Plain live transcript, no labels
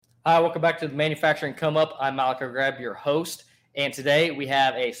Hi, welcome back to the Manufacturing Come Up. I'm Malcolm Greb, your host, and today we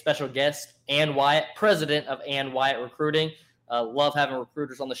have a special guest, Ann Wyatt, president of Ann Wyatt Recruiting. Love having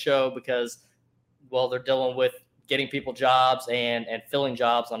recruiters on the show because, well, they're dealing with getting people jobs and filling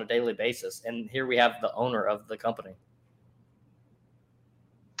jobs on a daily basis. And here we have the owner of the company.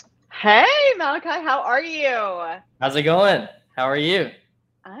 Hey, Malachi, how are you? How's it going? How are you?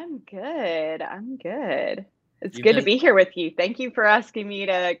 I'm good. It's good to be here with you. Thank you for asking me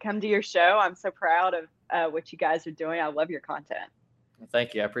to come to your show. I'm so proud of what you guys are doing. I love your content.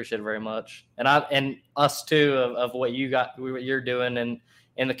 Thank you. I appreciate it very much. And us too, of what you're doing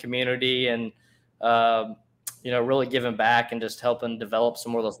in the community and, really giving back and just helping develop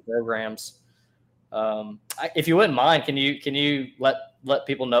some more of those programs. If you wouldn't mind, can you let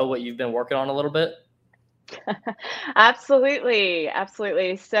people know what you've been working on a little bit? Absolutely.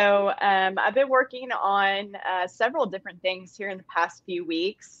 So I've been working on several different things here in the past few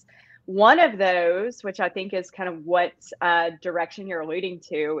weeks. One of those, which I think is kind of what direction you're alluding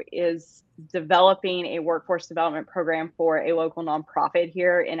to, is developing a workforce development program for a local nonprofit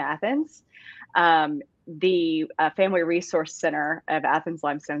here in Athens. The Family Resource Center of Athens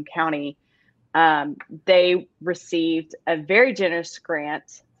Limestone County, they received a very generous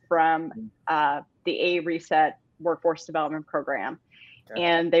grant from the A Reset Workforce Development Program. Okay.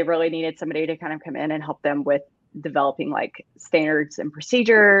 And they really needed somebody to kind of come in and help them with developing like standards and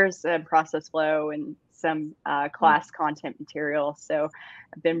procedures and process flow and some class content material. So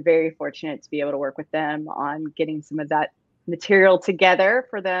I've been very fortunate to be able to work with them on getting some of that material together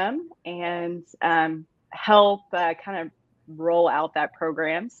for them and help kind of roll out that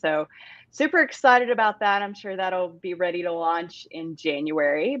program. So super excited about that. I'm sure that'll be ready to launch in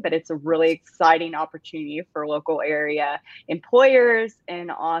January, but it's a really exciting opportunity for local area employers and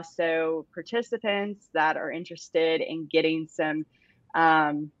also participants that are interested in getting some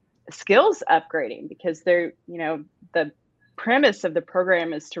skills upgrading, because they're, the premise of the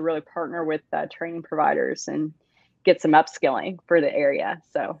program is to really partner with training providers and get some upskilling for the area.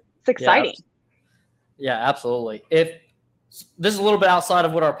 So it's exciting. Yeah, absolutely. This is a little bit outside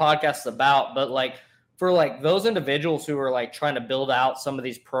of what our podcast is about, but like for like those individuals who are like trying to build out some of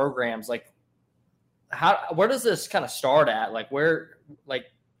these programs, like where does this kind of start at? Like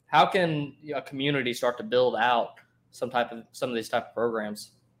how can a community start to build out some of these type of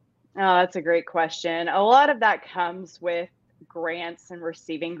programs? Oh, that's a great question. A lot of that comes with grants and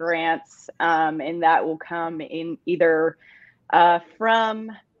receiving grants, and that will come in either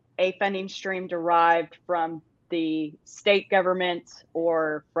from a funding stream derived from the state government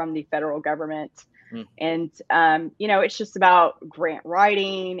or from the federal government. And, it's just about grant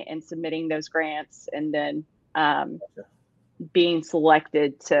writing and submitting those grants and then being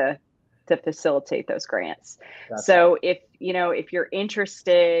selected to facilitate those grants. Gotcha. So if you're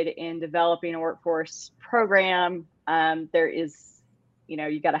interested in developing a workforce program, there is,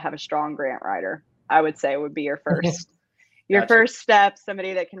 you got to have a strong grant writer, I would say would be your first. Your Gotcha. First step,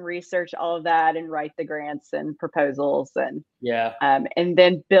 somebody that can research all of that and write the grants and proposals and and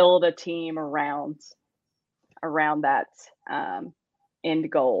then build a team around that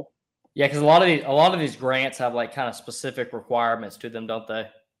end goal. Yeah, because a lot of these grants have like kind of specific requirements to them, don't they?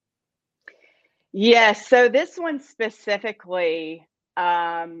 Yes. So this one specifically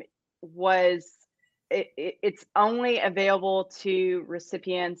it's only available to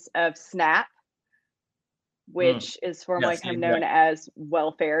recipients of SNAP, which is formerly known as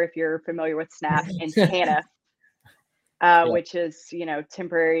welfare, if you're familiar with SNAP, and TANF, which is,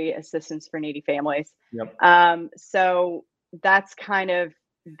 temporary assistance for needy families. Yep. So that's kind of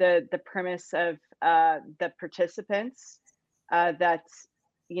the premise of the participants. That's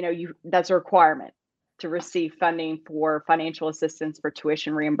a requirement to receive funding for financial assistance for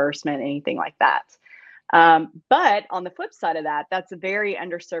tuition reimbursement, anything like that. But on the flip side of that, that's a very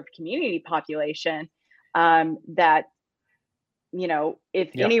underserved community population. That, if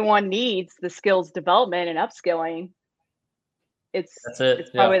anyone needs the skills development and upskilling, it's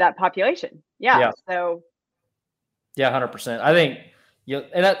probably that population. Yeah. So. Yeah, 100%. I think,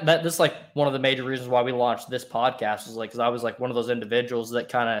 and this is like one of the major reasons why we launched this podcast is like, because I was like one of those individuals that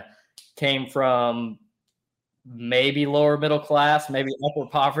kind of came from maybe lower middle class, maybe upper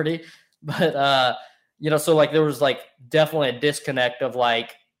poverty, but, so like there was like definitely a disconnect of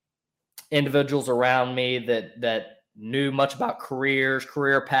like, individuals around me that knew much about career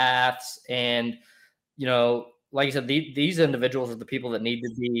paths. And, like I said, these individuals are the people that need to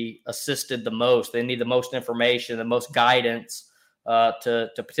be assisted the most. They need the most information, the most guidance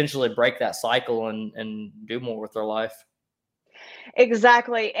to potentially break that cycle and do more with their life.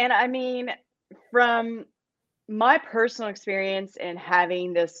 Exactly. And I mean, from my personal experience in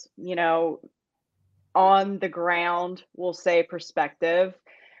having this, on the ground, we'll say, perspective,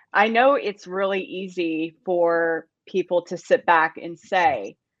 I know it's really easy for people to sit back and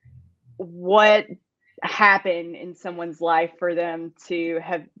say, what happened in someone's life for them to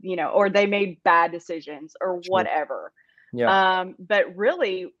have, or they made bad decisions or Sure. whatever. Yeah. But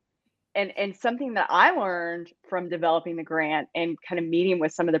really, and something that I learned from developing the grant and kind of meeting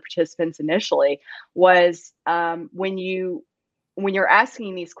with some of the participants initially was when you're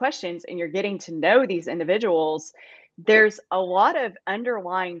asking these questions and you're getting to know these individuals, there's a lot of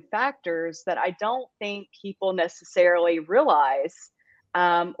underlying factors that I don't think people necessarily realize,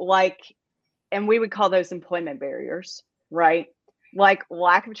 like, and we would call those employment barriers, right? Like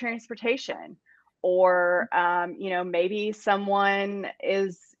lack of transportation, or maybe someone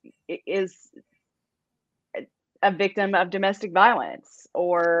is a victim of domestic violence,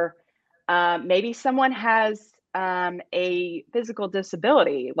 or maybe someone has a physical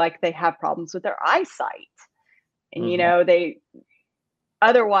disability, like they have problems with their eyesight, and Mhm. they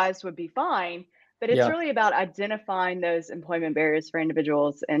otherwise would be fine. But it's Yeah. really about identifying those employment barriers for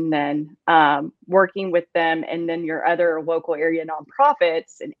individuals, and then working with them and then your other local area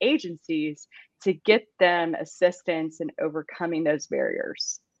nonprofits and agencies to get them assistance in overcoming those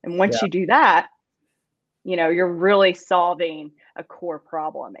barriers. And once Yeah. you do that, you're really solving a core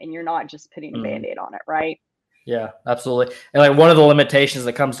problem, and you're not just putting a Mhm. band-aid on it, right? Yeah, absolutely. And like one of the limitations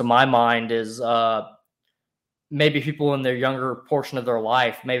that comes to my mind is maybe people in their younger portion of their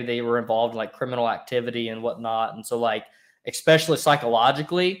life, maybe they were involved in like criminal activity and whatnot. And so like, especially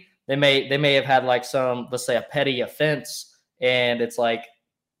psychologically, they may have had like some, let's say, a petty offense, and it's like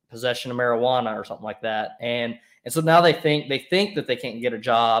possession of marijuana or something like that. And so now they think that they can't get a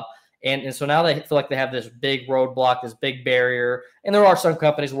job. And so now they feel like they have this big roadblock, this big barrier. And there are some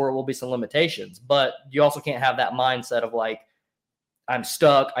companies where it will be some limitations, but you also can't have that mindset of like, I'm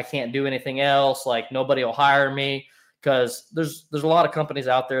stuck, I can't do anything else, like nobody will hire me, because there's a lot of companies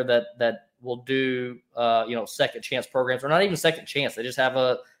out there that will do second chance programs, or not even second chance. They just have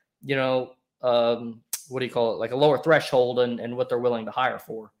a you know what do you call it, like a lower threshold and what they're willing to hire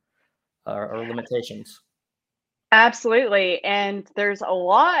for, or limitations. Absolutely. And there's a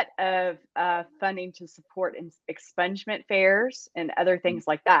lot of funding to support expungement fairs and other things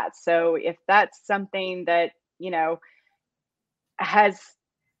like that. So if that's something that, has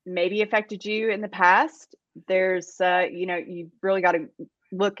maybe affected you in the past, there's, you really got to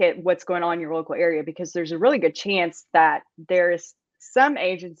look at what's going on in your local area, because there's a really good chance that there's some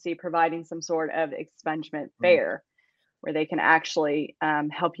agency providing some sort of expungement Mm. fair where they can actually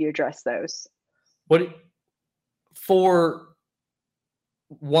help you address those. What for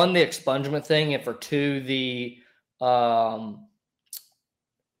one, the expungement thing, and for two, um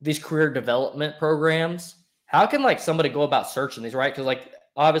these career development programs, how can like somebody go about searching these, right? Because like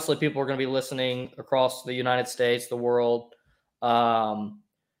obviously people are going to be listening across the United States, the world. um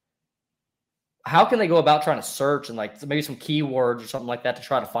how can they go about trying to search and like maybe some keywords or something like that to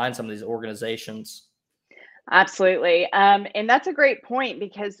try to find some of these organizations? Absolutely. And that's a great point,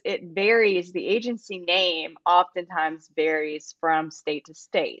 because it varies. The agency name oftentimes varies from state to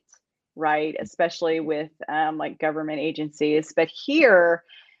state, right? Especially with like government agencies. But here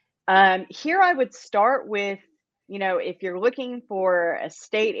I would start with, if you're looking for a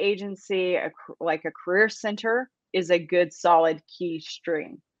state agency, like a career center is a good solid key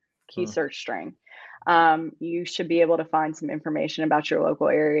Hmm. search string. You should be able to find some information about your local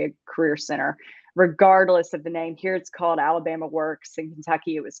area career center, regardless of the name. Here it's called Alabama Works. In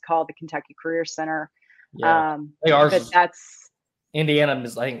Kentucky, it was called the Kentucky Career Center. Yeah, I think ours But is that's, Indiana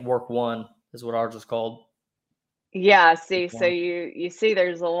is, I think, work one is what ours is called. yeah, Work see, so one. you see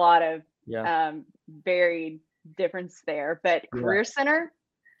there's a lot of Yeah. varied difference there, but Yeah. career center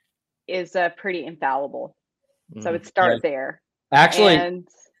is pretty infallible. So Mhm. I'd Yeah. start there. Actually, And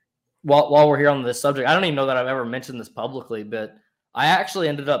while we're here on this subject, I don't even know that I've ever mentioned this publicly, but I actually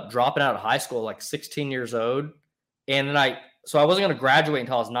ended up dropping out of high school like 16 years old, and then I wasn't going to graduate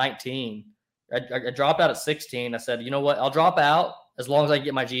until I was 19. I dropped out at 16. I said, you know what, I'll drop out as long as I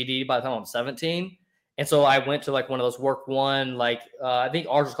get my GED by the time I'm 17. And so I went to like one of those work one, like I think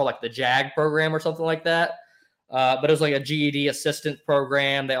ours was called like the JAG program or something like that. But it was like a GED assistant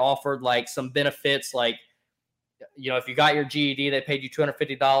program. They offered like some benefits, like if you got your GED, they paid you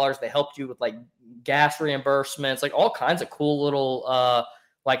 $250. They helped you with like gas reimbursements, like all kinds of cool little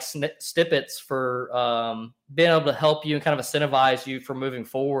like snippets for being able to help you and kind of incentivize you for moving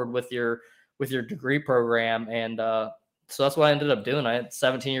forward with your degree program. And so that's what I ended up doing. I had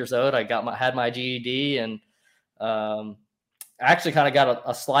 17 years old. I had my GED, and I actually kind of got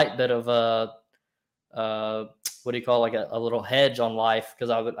a slight bit of a what do you call like a little hedge on life, because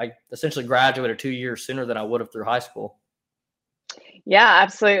I essentially graduated 2 years sooner than I would have through high school. Yeah,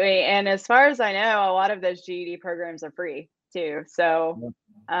 absolutely. And as far as I know, a lot of those GED programs are free too. So,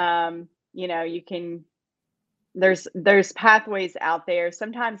 you can, there's pathways out there.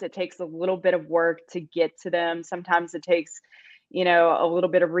 Sometimes it takes a little bit of work to get to them. Sometimes it takes, a little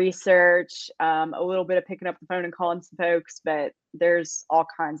bit of research, a little bit of picking up the phone and calling some folks, but there's all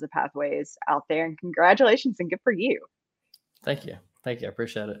kinds of pathways out there, and congratulations and good for you. Thank you. I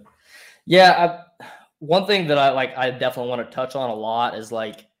appreciate it. Yeah. One thing that I definitely want to touch on a lot is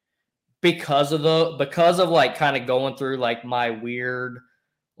like, because of like kind of going through like my weird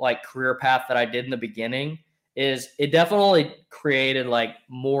like career path that I did in the beginning, is it definitely created like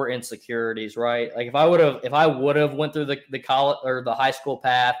more insecurities, right? Like if I would have went through the college or the high school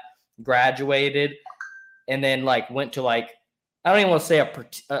path, graduated, and then like went to like, I don't even want to say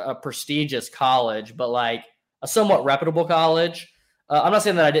a prestigious college, but like a somewhat reputable college. I'm not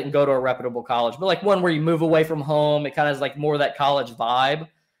saying that I didn't go to a reputable college, but like one where you move away from home. It kind of is like more of that college vibe,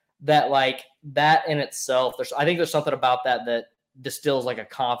 that like that in itself, I think there's something about that distills like a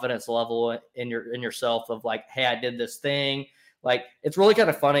confidence level in yourself of like, hey, I did this thing. Like, it's really kind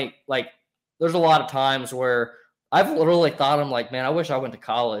of funny. Like, there's a lot of times where I've literally thought, I'm like, man, I wish I went to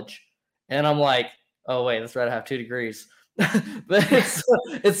college. And I'm like, oh wait, that's right, I have 2 degrees. But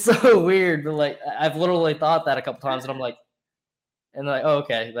it's so weird. But like, I've literally thought that a couple times, and I'm like, oh,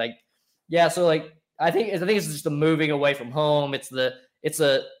 okay, like, yeah. So like, I think it's just the moving away from home. It's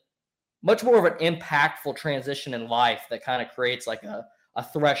a much more of an impactful transition in life that kind of creates like a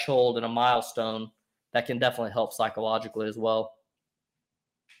threshold and a milestone that can definitely help psychologically as well.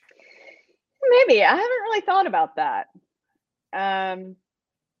 Maybe. I haven't really thought about that. I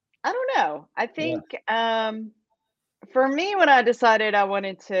don't know. I think for me, when I decided I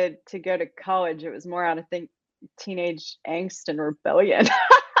wanted to go to college, it was more out of teenage angst and rebellion.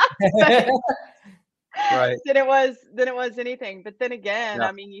 Right. than it was anything. But then again,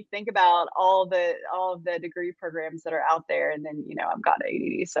 I mean, you think about all of the degree programs that are out there, and then I've got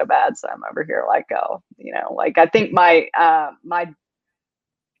ADD so bad, so I'm over here like, oh, like I think my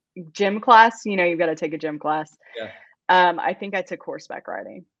gym class, you've got to take a gym class. Yeah. I think I took horseback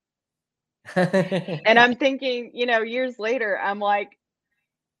riding. And I'm thinking, years later, I'm like,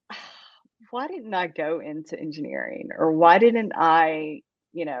 why didn't I go into engineering, or why didn't I,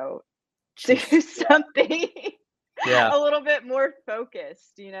 do something a little bit more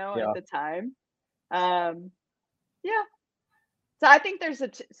focused, at the time. Yeah. So I think so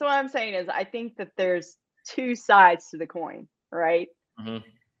what I'm saying is, I think that there's 2 sides to the coin, right?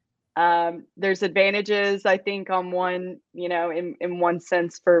 Mm-hmm. There's advantages, I think, on one, in one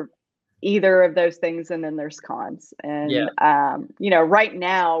sense for either of those things, and then there's cons. And right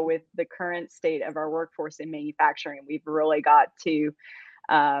now, with the current state of our workforce in manufacturing, we've really got to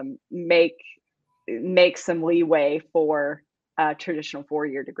make some leeway for traditional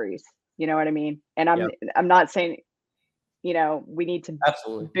 4-year degrees. You know what I mean? And I'm not saying, we need to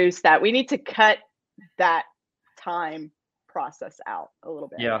boost that. We need to cut that time process out a little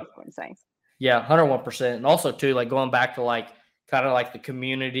bit. Yeah. That's what I'm saying. Yeah, 101%. And also too, like going back to like kind of like the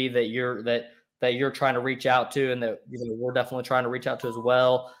community that you're trying to reach out to, and that we're definitely trying to reach out to as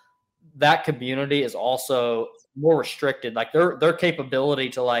well. That community is also more restricted. Like their capability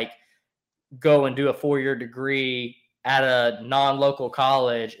to like go and do a 4-year degree at a non-local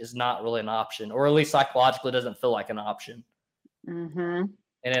college is not really an option, or at least psychologically doesn't feel like an option. Mm-hmm.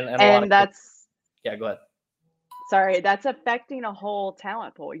 And that's go ahead. Sorry, that's affecting a whole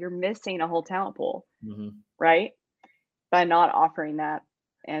talent pool. You're missing a whole talent pool, right? By not offering that.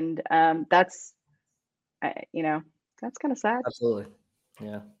 And that's kind of sad. Absolutely.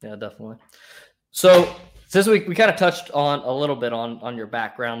 Yeah, definitely. So since we kind of touched on a little bit on your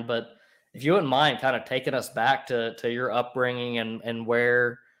background, but if you wouldn't mind kind of taking us back to your upbringing and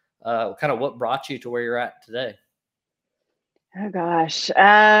where kind of what brought you to where you're at today. Oh gosh.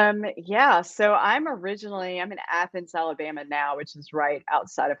 Yeah. So I'm in Athens, Alabama now, which is right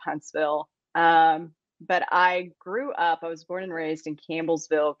outside of Huntsville. But I was born and raised in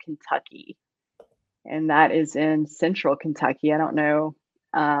Campbellsville, Kentucky. And that is in central Kentucky. I don't know,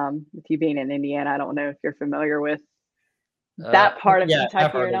 with you being in Indiana, I don't know if you're familiar with that part of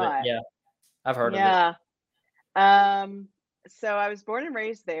Kentucky or not. Yeah, I've heard of it. Yeah. So I was born and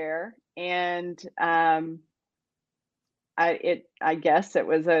raised there, and I guess it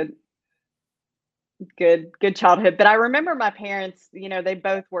was a good childhood. But I remember my parents, they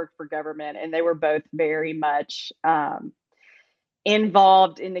both worked for government, and they were both very much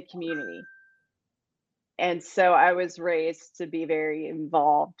involved in the community. And so I was raised to be very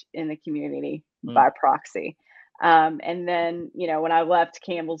involved in the community by proxy. And then, when I left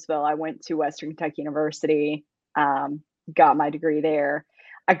Campbellsville, I went to Western Kentucky University, got my degree there.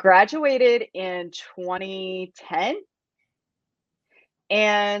 I graduated in 2010,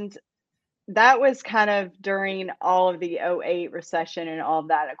 and that was kind of during all of the '08 recession and all of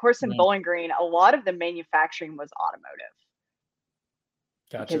that. Of course, in Mm, Bowling Green, a lot of the manufacturing was automotive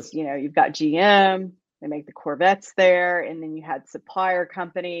gotcha. because, you've got GM, they make the Corvettes there, and then you had supplier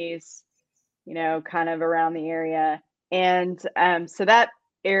companies, kind of around the area. And so that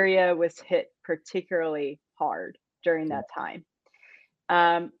area was hit particularly hard during Yeah. that time.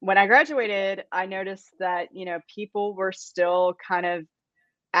 When I graduated, I noticed that, people were still kind of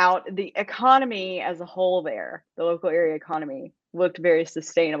out. The economy as a whole there, the local area economy looked very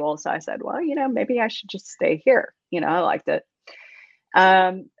sustainable. So I said, well, maybe I should just stay here. I liked it.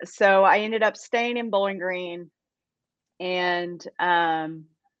 So I ended up staying in Bowling Green, and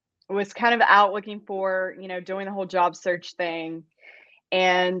was kind of out looking for, doing the whole job search thing.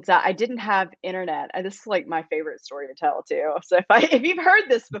 And I didn't have internet. This is like my favorite story to tell too. So if you've heard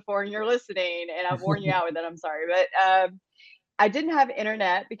this before and you're listening, and I've worn you out with it, I'm sorry. But I didn't have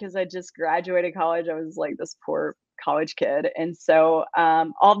internet because I just graduated college. I was like this poor college kid. And so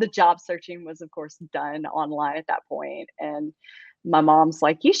all the job searching was, of course, done online at that point. And my mom's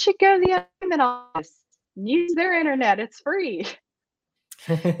like, you should go to the unemployment office, use their internet. It's free.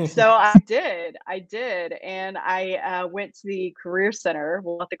 So I did. And I went to the career center,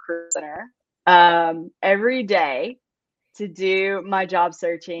 well, at the career center, every day to do my job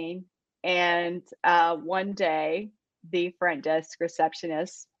searching. And one day, the front desk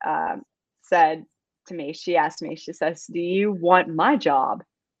receptionist said to me, she asked me, she says, do you want my job?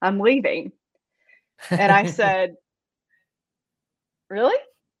 I'm leaving. And I said, really?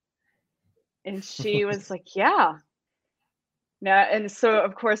 And she was like, yeah. No, and so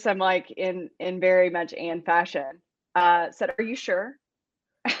of course I'm like in very much Anne fashion. Said, "Are you sure?"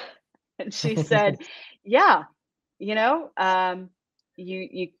 And she said, "Yeah, you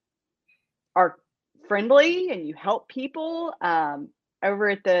are friendly and you help people over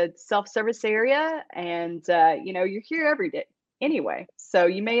at the self-service area, and you're here every day anyway, so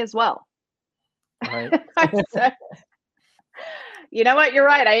you may as well." Right. I said, "You know what? You're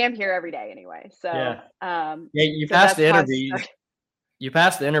right. I am here every day anyway." So, Yeah. Yeah, you so passed that's the how I interview. started, You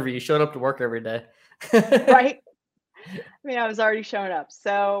passed the interview. You showed up to work every day. right? I mean, I was already showing up.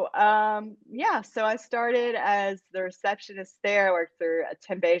 So, yeah, so I started as the receptionist there. I worked through a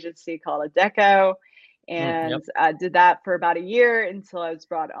temp agency called Adecco, Yep. and I did that for about a year until I was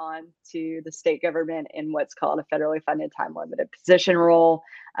brought on to the state government in what's called a federally funded time limited position role,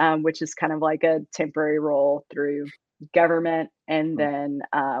 which is kind of like a temporary role through government, and Mm,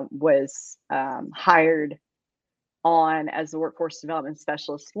 then was hired on as a workforce development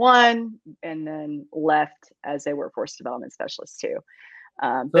specialist one, and then left as a workforce development specialist two.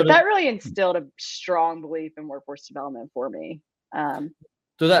 So But that really instilled a strong belief in workforce development for me,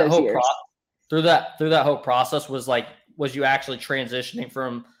 through that those whole years. through that whole process was you actually transitioning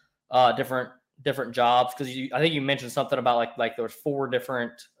from different jobs? Because I think you mentioned something about like there was 4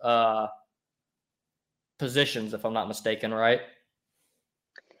 different positions, if I'm not mistaken, right?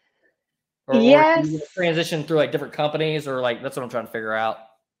 Or you Yes. transition through like different companies, or like that's what I'm trying to figure out.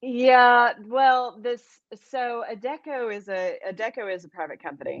 Yeah, well, so Adecco is a private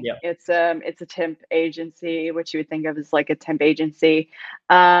company. Yep. It's a temp agency, which you would think of as like a temp agency.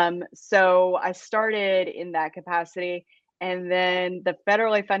 So I started in that capacity, and then the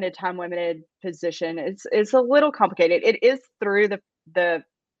federally funded time limited position is a little complicated. It is through the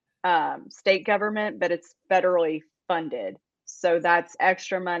state government, but it's federally funded. So that's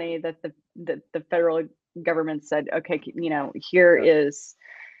extra money that the federal government said, okay, here Yep. is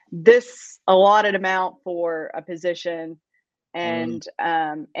this allotted amount for a position. Mm,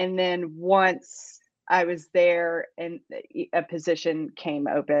 And then once I was there and a position came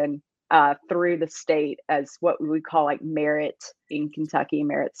open through the state as what we would call like merit in Kentucky,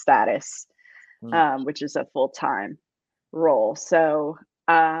 merit status, mm. which is a full-time role. So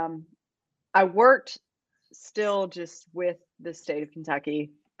um, I worked still just with the state of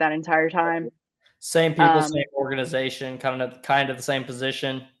Kentucky that entire time. Same people, same Um, organization, kind of the same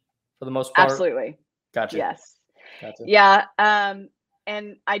position for the most part. Absolutely. Gotcha. Yes. Gotcha. Yeah. And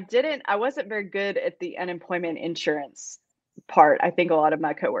I wasn't very good at the unemployment insurance part. I think a lot of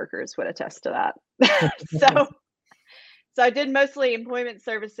my coworkers would attest to that. So I did mostly employment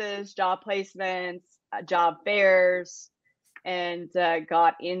services, job placements, job fairs, and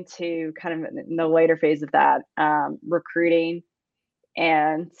got into kind of in the later phase of that, recruiting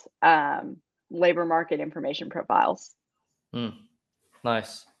and labor market information profiles. Mm,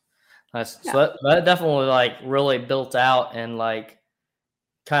 nice. Nice. Yeah. So that definitely like really built out and like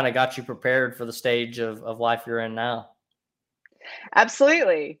kind of got you prepared for the stage of life you're in now.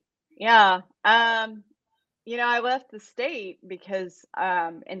 Absolutely. Yeah. I left the state because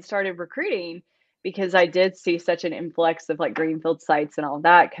and started recruiting because I did see such an influx of like greenfield sites and all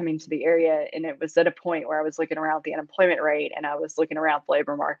that coming to the area. And it was at a point where I was looking around the unemployment rate and I was looking around the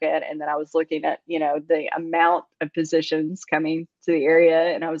labor market. And then I was looking at, the amount of positions coming to the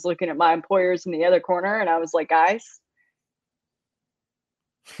area. And I was looking at my employers in the other corner and I was like, guys,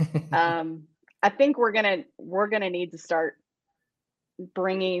 I think we're gonna need to start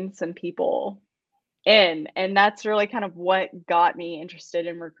bringing some people and that's really kind of what got me interested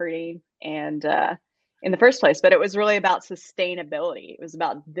in recruiting and in the first place. But it was really about sustainability. It was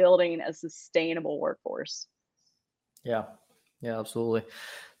about building a sustainable workforce. Yeah. Yeah, absolutely.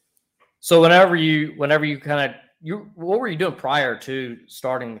 So whenever you kind of what were you doing prior to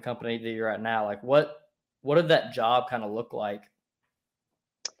starting the company that you're at now? Like what did that job kind of look like?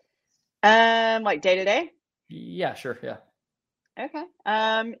 Like day to day. Yeah, sure. Yeah. Okay.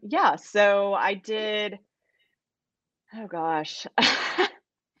 Yeah, so I did, oh gosh.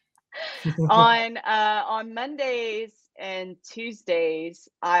 On Mondays and Tuesdays,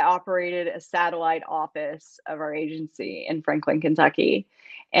 I operated a satellite office of our agency in Franklin, Kentucky.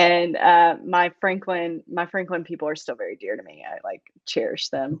 And my Franklin people are still very dear to me. I like cherish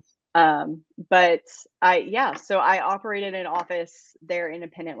them. But so I operated an office there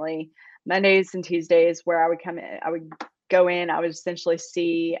independently Mondays and Tuesdays where I would go in, I would essentially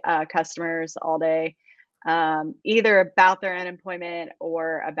see customers all day, either about their unemployment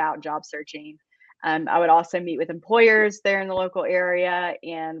or about job searching. I would also meet with employers there in the local area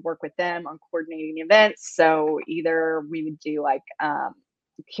and work with them on coordinating events. So either we would do like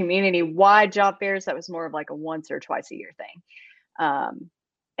community wide job fairs, that was more of like a once or twice a year thing.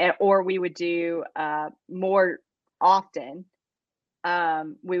 Or we would do more often,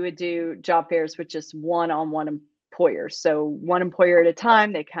 we would do job fairs with just one-on-one employers. So one employer at a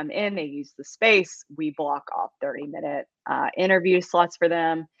time, they come in, they use the space, we block off 30-minute interview slots for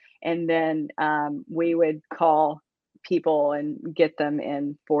them. And then we would call people and get them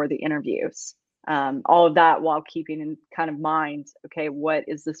in for the interviews. All of that while keeping in kind of mind, okay, what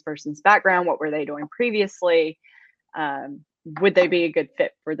is this person's background? What were they doing previously? Would they be a good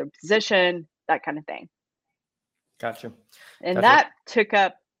fit for the position? That kind of thing. Gotcha. And Gotcha. that took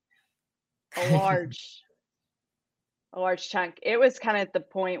up a large chunk. It was kind of at the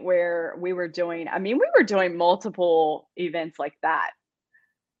point where we were doing multiple events like that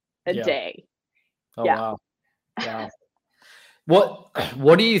a Yeah. day. Oh, Yeah. wow. Wow.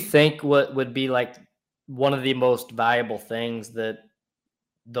 What do you think what would be like one of the most valuable things that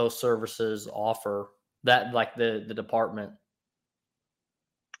those services offer that like the department?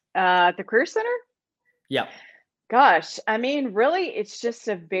 At the Career Center? Yeah. Gosh, really, it's just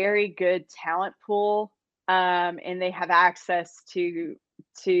a very good talent pool, and they have access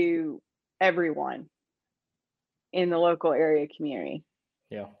to everyone in the local area community,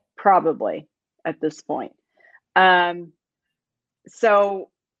 Yeah. probably at this point. Um, so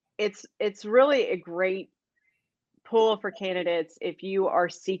it's really a great pool for candidates if you are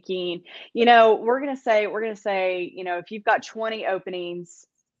seeking. We're gonna say, if you've got 20 openings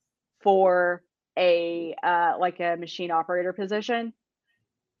for a like a machine operator position,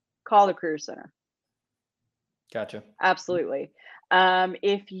 call the Career Center. Gotcha. Absolutely.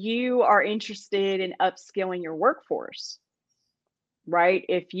 If you are interested in upskilling your workforce, right?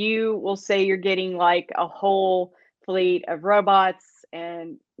 If you will say you're getting like a whole fleet of robots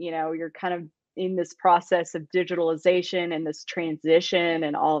and you're kind of in this process of digitalization and this transition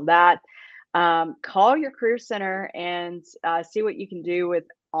and all of that, call your Career Center and see what you can do with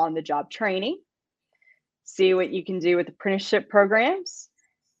on the job training, see what you can do with apprenticeship programs,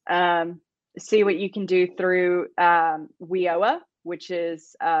 see what you can do through WIOA, which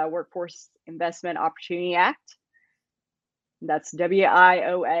is Workforce Investment Opportunity Act. That's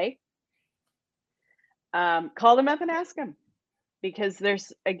WIOA. Call them up and ask them, because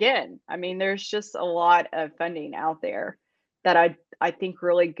there's just a lot of funding out there that I think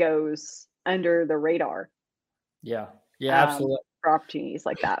really goes under the radar. Yeah. Yeah, absolutely. For opportunities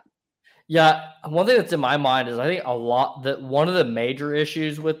like that. Yeah, one thing that's in my mind is I think a lot that one of the major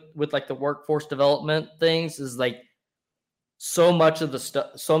issues with like the workforce development things is like so much of the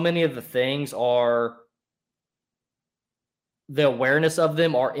stuff, so many of the things are the awareness of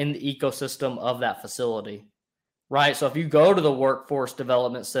them are in the ecosystem of that facility, right? So if you go to the workforce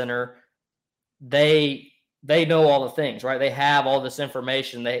development center, they they know all the things, right? They have all this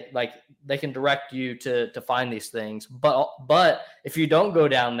information. They can direct you to find these things. But if you don't go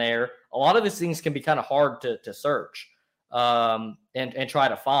down there, a lot of these things can be kind of hard to search and try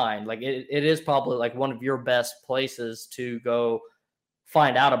to find. Like it is probably like one of your best places to go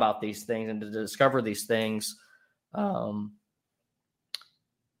find out about these things and to discover these things.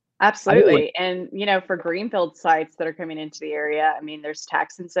 Absolutely. And, for greenfield sites that are coming into the area, I mean, there's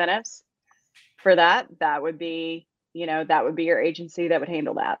tax incentives for that. That would be your agency that would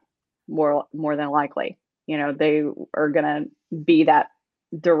handle that more than likely. They are going to be that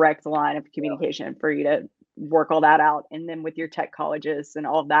direct line of communication for you to work all that out. And then with your tech colleges and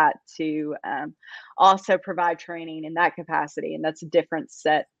all of that to also provide training in that capacity. And that's a different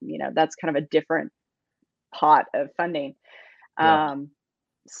set, that's kind of a different pot of funding. Yeah.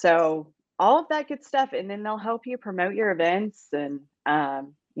 So all of that good stuff. And then they'll help you promote your events. And,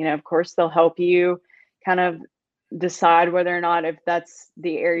 of course, they'll help you kind of decide whether or not if that's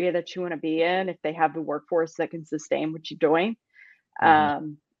the area that you want to be in, if they have the workforce that can sustain what you're doing.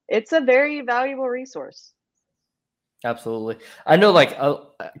 Mm-hmm. It's a very valuable resource. Absolutely. I know like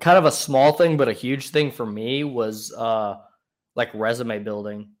kind of a small thing, but a huge thing for me was like resume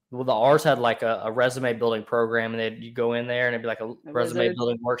building. Well, ours had like a resume building program, and you go in there and it'd be like a resume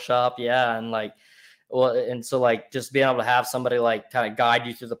building workshop. Yeah. And like, well, and so like just being able to have somebody like kind of guide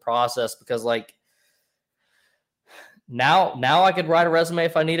you through the process, because like now I could write a resume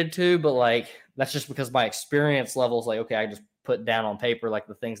if I needed to, but like, that's just because my experience level is like, okay, I just put down on paper, like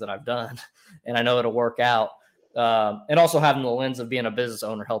the things that I've done and I know it'll work out. And also having the lens of being a business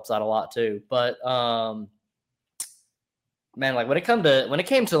owner helps out a lot too. But, man, like when it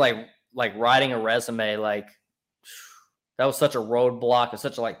came to like writing a resume, like that was such a roadblock. It's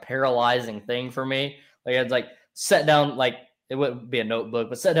such a like paralyzing thing for me. Like I'd like set down, like it wouldn't be a notebook,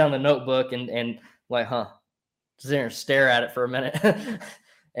 but set down the notebook and like, just there and stare at it for a minute.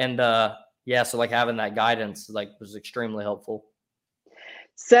 And yeah, so like having that guidance like was extremely helpful.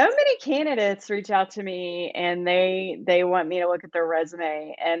 So many candidates reach out to me and they want me to look at their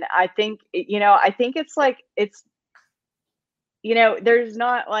resume. And I think, it's like, there's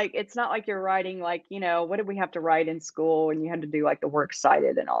not like, it's not like you're writing like, what did we have to write in school and you had to do like the works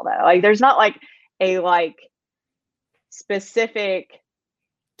cited and all that. Like, there's not like a like specific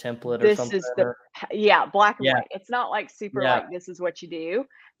template or something. Black and white. It's not like super like this is what you do.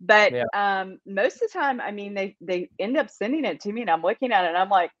 But most of the time, I mean, they end up sending it to me and I'm looking at it and I'm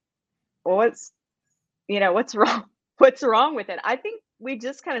like, well, what's wrong? What's wrong with it? I think we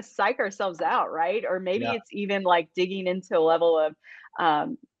just kind of psych ourselves out, right? Or maybe it's even like digging into a level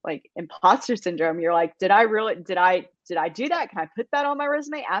of like imposter syndrome. You're like, did I do that? Can I put that on my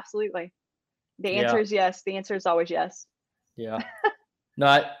resume? Absolutely. The answer is yes. The answer is always yes. Yeah.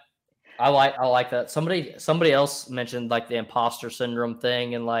 No, I like that. Somebody else mentioned like the imposter syndrome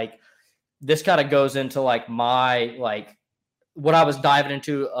thing, and like this kind of goes into like my like what I was diving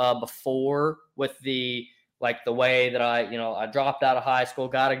into before with the like the way that I dropped out of high school,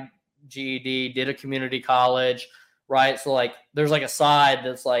 got a GED, did a community college, right? So like there's like a side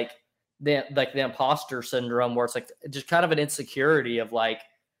that's like the imposter syndrome, where it's like just kind of an insecurity of like,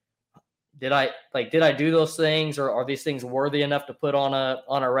 did I do those things, or are these things worthy enough to put on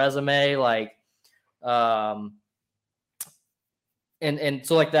a resume? Like, and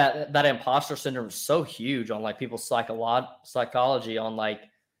so like that imposter syndrome is so huge on like people's psychology on like,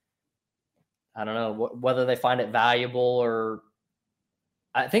 I don't know whether they find it valuable, or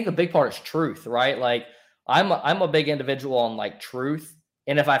I think the big part is truth, right? Like I'm a big individual on like truth.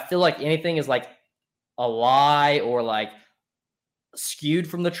 And if I feel like anything is like a lie or like skewed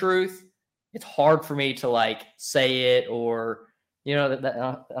from the truth, it's hard for me to like say it, or, that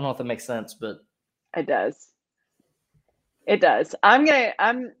I don't know if that makes sense, but it does. It does.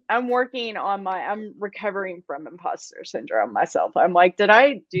 I'm working on I'm recovering from imposter syndrome myself. I'm like,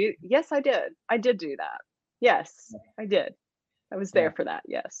 yes, I did. I did do that. Yes, I did. I was there for that.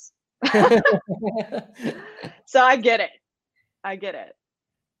 Yes. So I get it.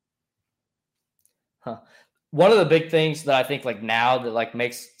 Huh. One of the big things that I think like now that like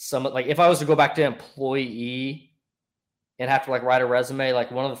makes some, like if I was to go back to employee and have to like write a resume, like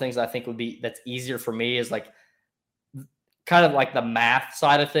one of the things I think that's easier for me is like kind of like the math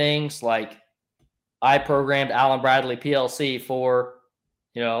side of things. Like I programmed Allen Bradley PLC for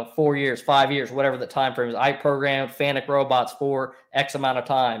 4 years, 5 years, whatever the time frame is. I programmed Fanic robots for X amount of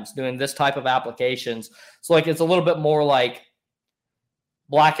times doing this type of applications. So like it's a little bit more like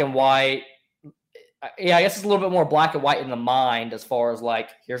black and white. Yeah, I guess it's a little bit more black and white in the mind, as far as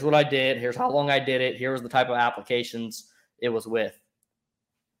like, here's what I did, here's how long I did it, here's the type of applications it was with.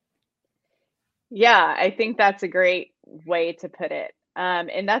 Yeah, I think that's a great way to put it.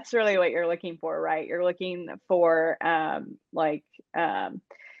 And that's really what you're looking for, right? You're looking for um,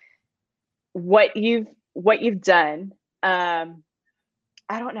 what you've done. Um,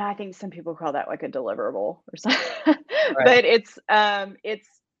 I don't know. I think some people call that like a deliverable or something, Right. but it's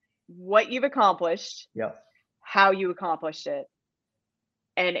what you've accomplished, Yeah. how you accomplished it,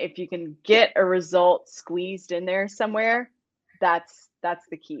 and if you can get a result squeezed in there somewhere, that's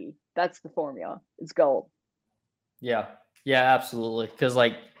the key. That's the formula. It's gold. Yeah. Yeah, absolutely. Because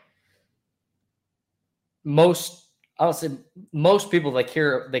like most, I would say most people they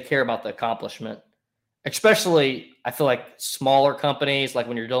care about the accomplishment. Especially, I feel like smaller companies, like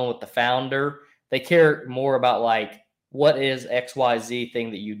when you're dealing with the founder, they care more about like what is XYZ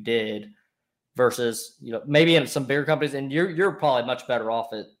thing that you did versus, maybe in some bigger companies, and you're probably much better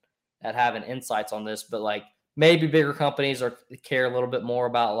off at having insights on this, but like maybe bigger companies are care a little bit more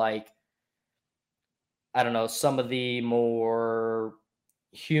about like, I don't know, some of the more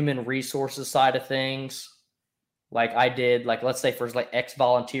human resources side of things. Like I did, like let's say for like ex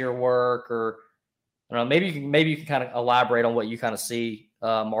volunteer work, or I don't know, maybe you can kind of elaborate on what you kind of see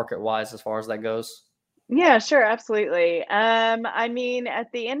market wise as far as that goes. Yeah, sure, absolutely. I mean,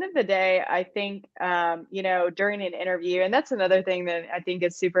 at the end of the day, I think, during an interview, and that's another thing that I think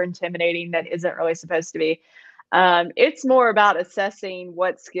is super intimidating that isn't really supposed to be. It's more about assessing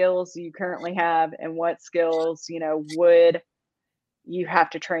what skills you currently have and what skills, would you have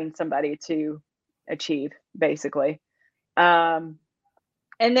to train somebody to achieve, basically. Um,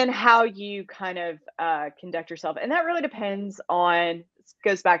 and then how you kind of conduct yourself, and that really depends on,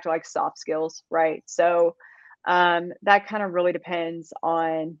 goes back to like soft skills, right? So that kind of really depends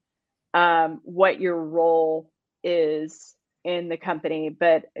on what your role is in the company,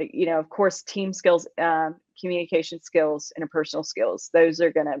 but of course, team skills, communication skills, interpersonal skills, those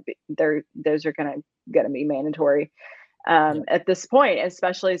are gonna be mandatory Yeah. at this point,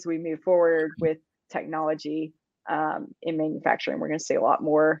 especially as we move forward with technology. In manufacturing, we're going to see a lot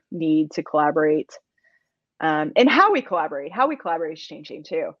more need to collaborate, and how we collaborate is changing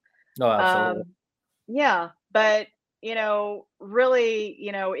too. No, absolutely. Um, yeah, but really,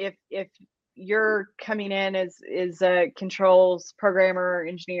 if you're coming in as a controls programmer,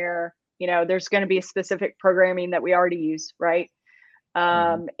 engineer, there's going to be a specific programming that we already use, right?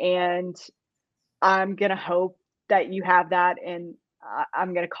 Mhm. And I'm going to hope that you have that, and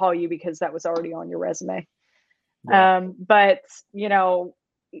I'm going to call you because that was already on your resume. Yeah. But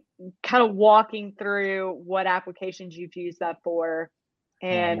kind of walking through what applications you've used that for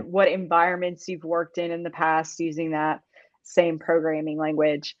and Mhm. what environments you've worked in the past using that same programming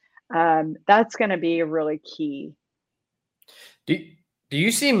language. That's going to be really key. Do do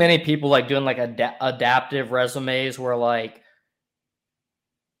you see many people like doing like adaptive resumes where like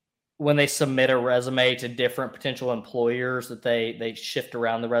when they submit a resume to different potential employers that they shift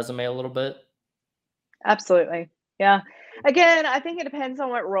around the resume a little bit? Absolutely. Yeah. Again, I think it depends on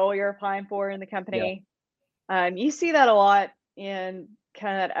what role you're applying for in the Yeah. company. You see that a lot in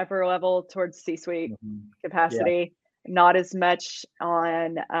kind of that upper level towards C-suite Mhm. Yeah. capacity, not as much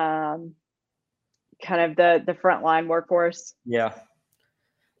on kind of the frontline workforce, Yeah.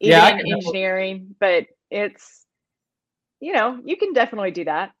 Yeah, even I in can definitely. engineering. But it's, you can definitely do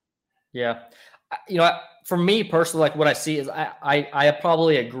that. Yeah. For me personally, like what I see is I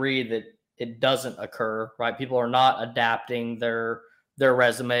probably agree that it doesn't occur, right? People are not adapting their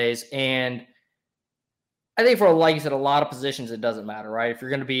resumes. And I think for, like you said, a lot of positions, it doesn't matter, right? If you're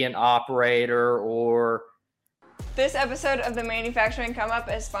going to be an operator or This episode of the Manufacturing Come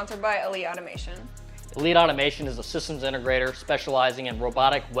Up is sponsored by Elite Automation. Elite Automation is a systems integrator specializing in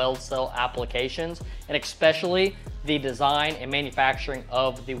robotic weld cell applications, and especially the design and manufacturing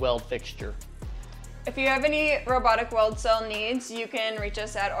of the weld fixture. If you have any robotic weld cell needs, you can reach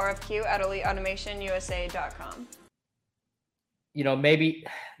us at rfq@eliteautomationusa.com. Maybe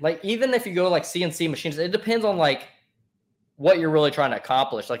like even if you go like CNC machines, it depends on like what you're really trying to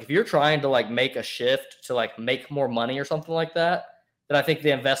accomplish. Like if you're trying to like make a shift to like make more money or something like that, then I think the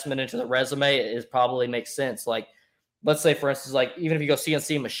investment into the resume is probably makes sense. Like let's say for instance, like even if you go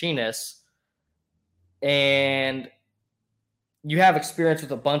CNC machinist and you have experience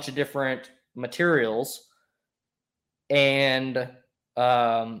with a bunch of different materials and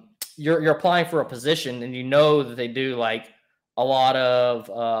you're applying for a position and you know that they do like a lot of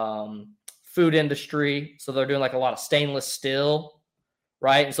food industry, so they're doing like a lot of stainless steel,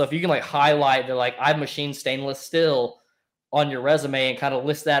 right? And so if you can like highlight that like I've machined stainless steel on your resume and kind of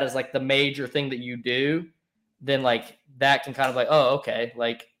list that as like the major thing that you do, then like that can kind of like, oh, okay,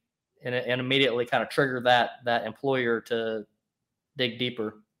 like and immediately kind of trigger that employer to dig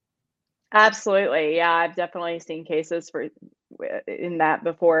deeper. Absolutely. Yeah, I've definitely seen cases in that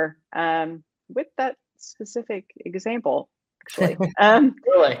before, with that specific example, actually.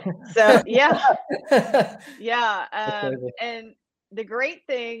 Really? So yeah, yeah. That's crazy. And the great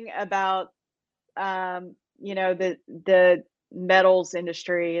thing about the metals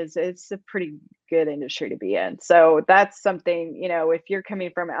industry is it's a pretty good industry to be in. So that's something, if you're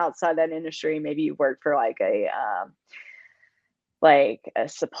coming from outside that industry, maybe you work for like a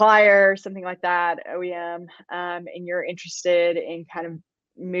supplier, something like that, OEM, and you're interested in kind of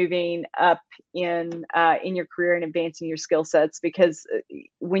moving up in your career and advancing your skill sets, because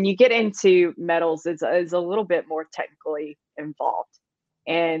when you get into metals, it's a little bit more technically involved,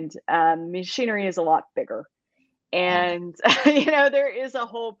 and machinery is a lot bigger, and there is a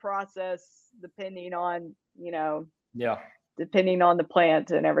whole process depending on Yeah. depending on the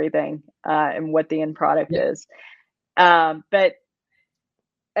plant and everything, and what the end product Yeah. is. But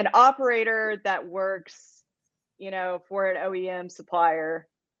an operator that works, for an OEM supplier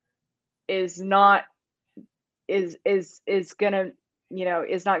is not is gonna,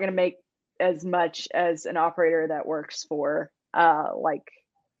 is not gonna make as much as an operator that works for like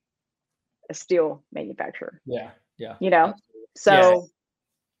a steel manufacturer, Yeah. Yeah. you know? Absolutely. Yeah. So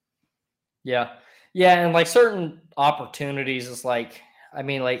Yeah. Yeah. And like certain opportunities is like, I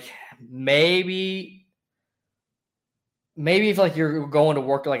mean, like maybe if like you're going to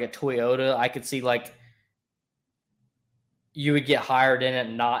work like a Toyota, I could see like you would get hired in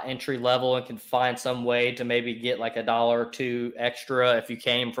at not entry level and can find some way to maybe get like a dollar or two extra if you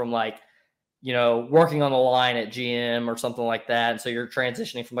came from like, working on the line at GM or something like that. And so you're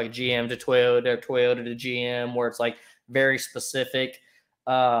transitioning from like GM to Toyota or Toyota to GM, where it's like very specific.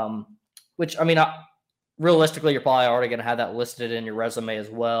 Which I mean, realistically, you're probably already going to have that listed in your resume as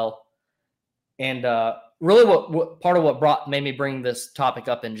well. And really, what part of what made me bring this topic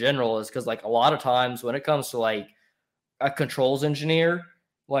up in general is because like a lot of times when it comes to like a controls engineer,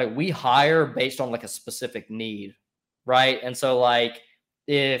 like we hire based on like a specific need, right? And so like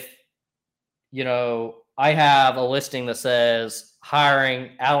if I have a listing that says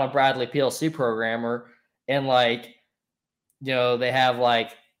hiring Allen Bradley PLC programmer, and like they have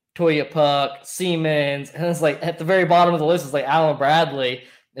like Toya Puck, Siemens, and it's like at the very bottom of the list is like Allen Bradley.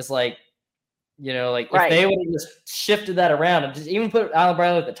 It's like like if right. they would have just shifted that around and just even put Allen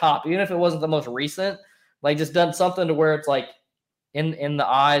Bradley at the top, even if it wasn't the most recent, like just done something to where it's like in the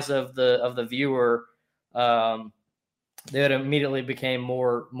eyes of the viewer, they would immediately became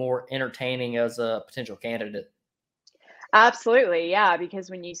more entertaining as a potential candidate. Absolutely. Yeah, because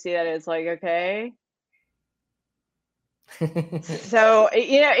when you see that, it's like, okay. So,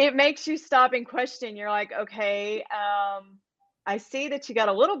 it makes you stop and question. You're like, okay, I see that you got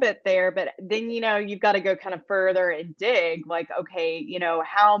a little bit there, but then, you've got to go kind of further and dig like, okay,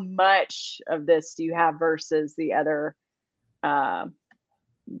 how much of this do you have versus the other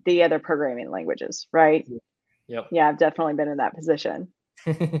programming languages, right? Yep. Yeah, I've definitely been in that position.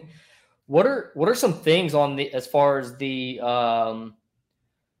 What are some things on the as far as the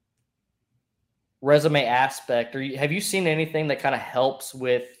resume aspect, or have you seen anything that kind of helps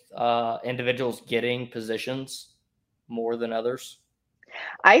with individuals getting positions more than others?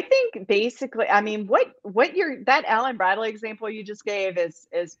 I think basically, I mean, what that Allen Bradley example you just gave is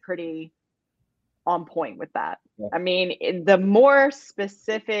pretty on point with that. Yeah. I mean, the more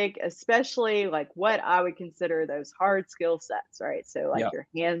specific, especially like what I would consider those hard skill sets, right? So like Yeah. your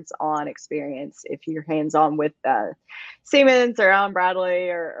hands-on experience, if you're hands-on with Siemens or Allen Bradley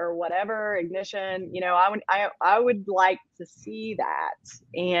or whatever ignition, I would like to see that.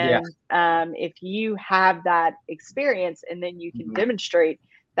 And if you have that experience and then you can demonstrate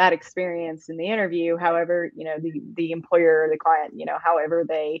that experience in the interview, however, the employer or the client, however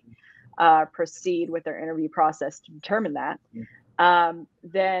they proceed with their interview process to determine that,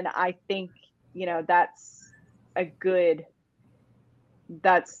 then I think that's a good.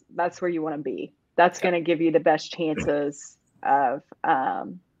 That's where you want to be. That's going to give you the best chances of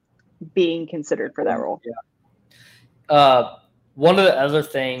being considered for that role. Yeah. One of the other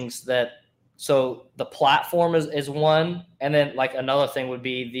things so the platform is one, and then like another thing would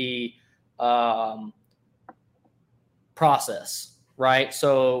be the process, right?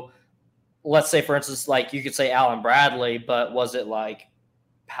 So let's say, for instance, like you could say Allen Bradley, but was it like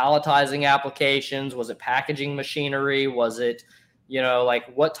palletizing applications? Was it packaging machinery? Was it,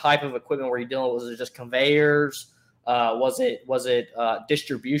 like what type of equipment were you dealing with? Was it just conveyors? Was it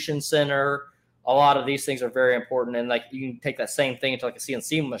distribution center? A lot of these things are very important. And like you can take that same thing into like a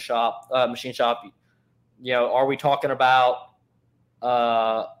CNC machine shop. Are we talking about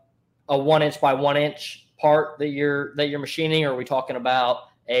a 1 inch by 1 inch part that you're machining, or are we talking about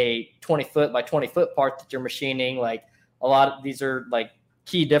a 20-foot by 20-foot part that you're machining. Like a lot of these are like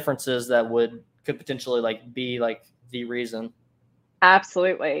key differences that could potentially like be like the reason.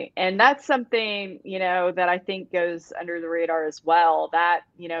 Absolutely. And that's something, that I think goes under the radar as well, that,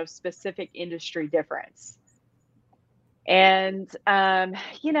 specific industry difference. And,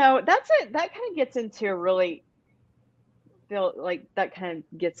 that's it. That kind of gets into a really that kind of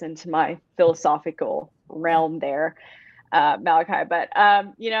gets into my philosophical realm there, Malachi. But,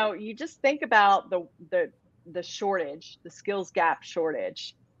 you just think about the shortage, the skills gap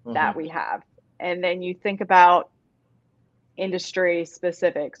shortage that we have. And then you think about industry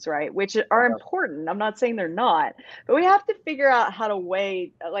specifics, right? Which are important. I'm not saying they're not, but we have to figure out how to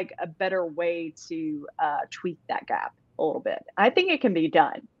like a better way to tweak that gap a little bit. I think it can be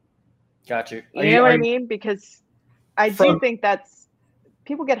done. Got you. You know what I mean? Because I do think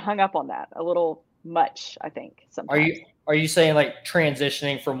people get hung up on that a little much, I think, sometimes. Are you saying like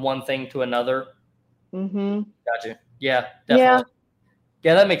transitioning from one thing to another? Mm-hmm. Got you. Yeah, definitely.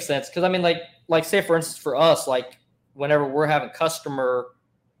 Yeah, that makes sense. Because I mean, like say for instance for us, like whenever we're having customer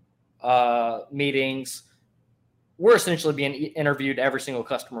meetings, we're essentially being interviewed every single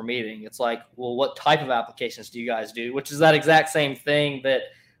customer meeting. It's like, well, what type of applications do you guys do? Which is that exact same thing that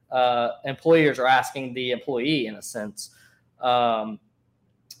employers are asking the employee in a sense. And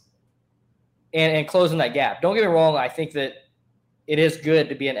closing that gap. Don't get me wrong. I think that it is good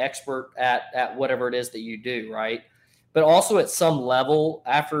to be an expert at whatever it is that you do, right? But also at some level,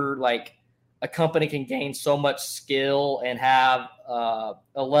 after like a company can gain so much skill and have a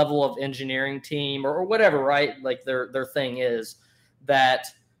level of engineering team or whatever, right? Like their thing is that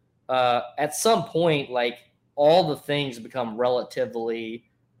at some point, like all the things become relatively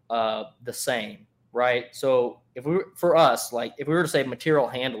the same, right? So if we were to say material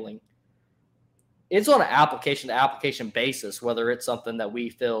handling, it's on an application to application basis, whether it's something that we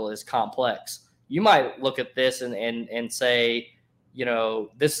feel is complex. You might look at this and say,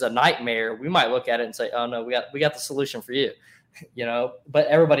 this is a nightmare. We might look at it and say, oh no, we got the solution for you, but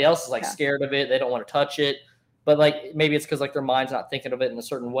everybody else is like scared of it. They don't want to touch it, but like, maybe it's because like their mind's not thinking of it in a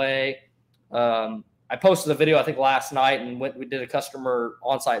certain way. I posted a video, I think last night, and we did a customer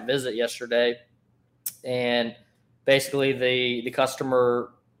on-site visit yesterday. And basically the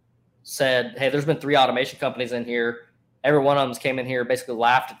customer said, hey, there's been 3 automation companies in here. Every one of them came in here, basically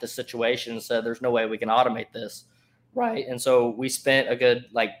laughed at the situation and said, there's no way we can automate this. Right. And so we spent a good,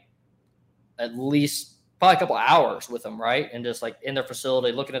 like, at least probably a couple hours with them. Right. And just like in their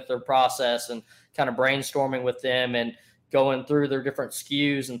facility, looking at their process and kind of brainstorming with them and going through their different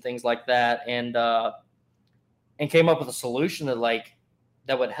SKUs and things like that. And came up with a solution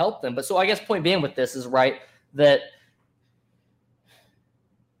that would help them. But so I guess point being with this is, right, that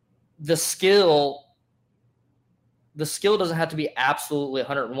the skill doesn't have to be absolutely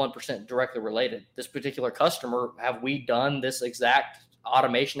 101% directly related. This particular customer, have we done this exact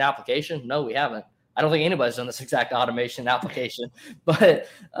automation application? No, we haven't. I don't think anybody's done this exact automation application, but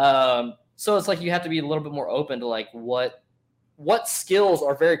so it's like you have to be a little bit more open to like what skills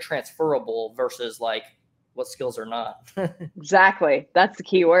are very transferable versus like what skills are not. Exactly. That's the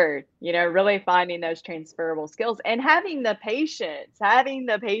key word, really finding those transferable skills and having the patience,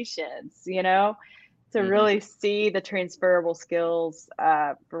 to really see the transferable skills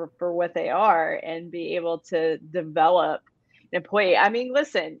for what they are and be able to develop an employee. I mean,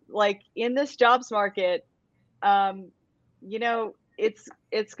 listen, like in this jobs market, it's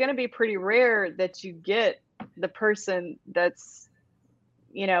going to be pretty rare that you get the person that's,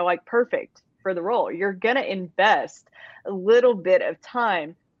 like perfect for the role. You're going to invest a little bit of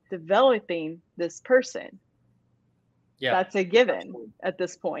time developing this person. Yeah, that's a given at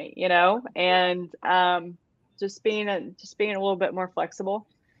this point, and just being a little bit more flexible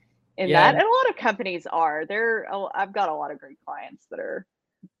in that. And a lot of companies are there. I've got a lot of great clients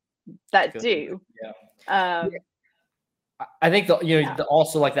that do. Yeah. I think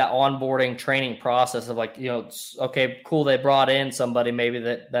also like that onboarding training process of like, okay, cool. They brought in somebody maybe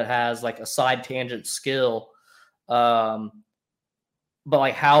that has like a side tangent skill, but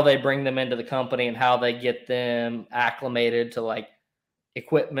like how they bring them into the company and how they get them acclimated to like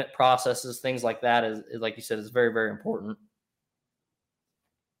equipment processes, things like that is like you said, is very, very important.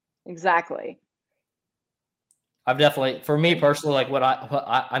 Exactly. I've definitely, for me personally, like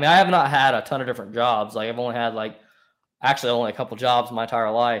I mean, I have not had a ton of different jobs. Like I've only had actually only a couple jobs my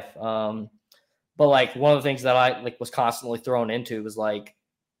entire life. But like one of the things that I like was constantly thrown into was like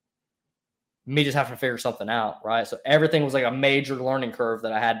me just having to figure something out, right? So everything was like a major learning curve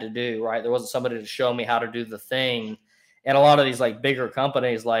that I had to do, right? There wasn't somebody to show me how to do the thing. And a lot of these like bigger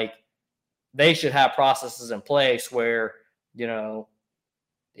companies, like they should have processes in place where,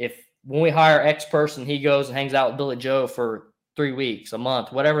 if when we hire X person, he goes and hangs out with Billy Joe for 3 weeks, a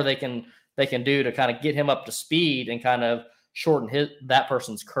month, whatever they can do to kind of get him up to speed and kind of shorten that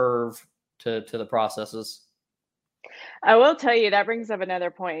person's curve to the processes. I will tell you that brings up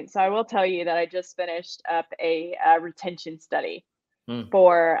another point. So I will tell you that I just finished up a retention study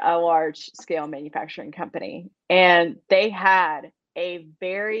for a large scale manufacturing company, and they had a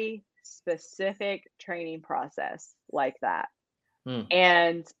very specific training process like that.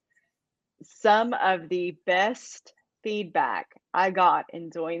 And some of the best feedback I got in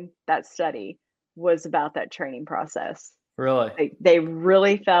doing that study was about that training process. Really? They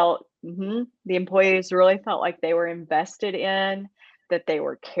really felt, the employees really felt like they were invested in, that they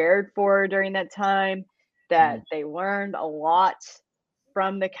were cared for during that time, that they learned a lot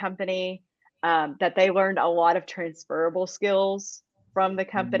from the company, that they learned a lot of transferable skills from the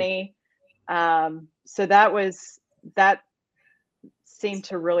company. So that seemed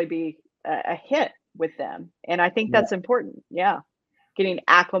to really be a hit with them. And I think that's important. Yeah. Getting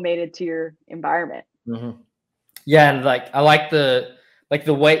acclimated to your environment. Yeah. And like, I like the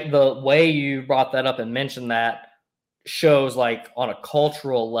way you brought that up and mentioned that shows like on a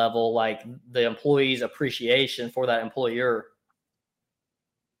cultural level, like the employee's appreciation for that employer.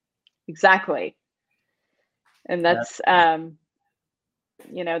 Exactly. And that's, that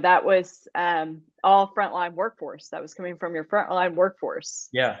was all frontline workforce. That was coming from your frontline workforce.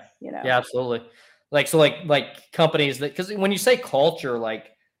 Yeah. Yeah, absolutely. Like companies that, because when you say culture,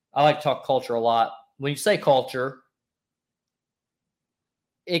 like I like to talk culture a lot. When you say culture,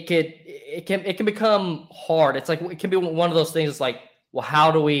 it can become hard. It's like, it can be one of those things. It's like, well,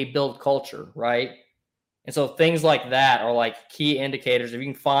 how do we build culture, right? And so things like that are like key indicators. If you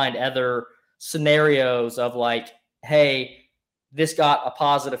can find other scenarios of like, hey, this got a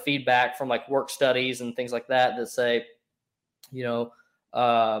positive feedback from like work studies and things like that say,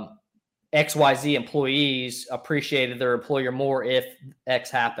 XYZ employees appreciated their employer more if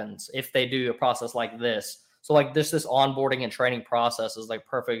X happens, if they do a process like this. So like this onboarding and training process is like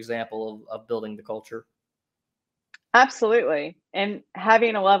perfect example of building the culture. Absolutely. And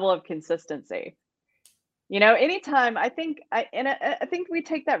having a level of consistency. Anytime I think we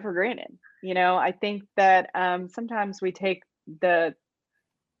take that for granted. I think that sometimes we take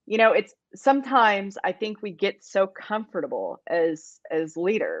it's sometimes I think we get so comfortable as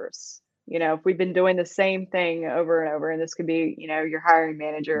leaders. If we've been doing the same thing over and over, and this could be, your hiring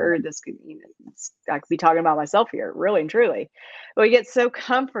manager, or this could, I could be talking about myself here, really and truly, but we get so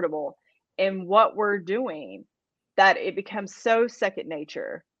comfortable in what we're doing that it becomes so second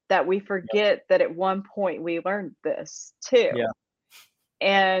nature that we forget that at one point we learned this too. Yeah.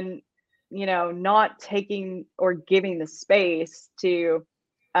 And, not taking or giving the space to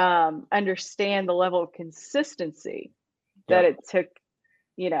understand the level of consistency that it took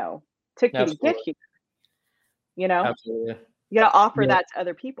you to get here. Absolutely. You got to offer that to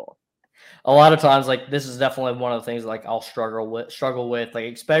other people. A lot of times, like this is definitely one of the things like I'll struggle with,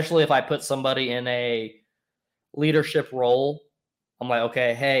 like especially if I put somebody in a leadership role. I'm like,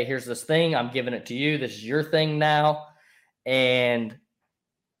 okay, hey, here's this thing. I'm giving it to you. This is your thing now. And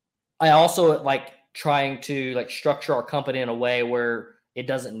I also like trying to like structure our company in a way where it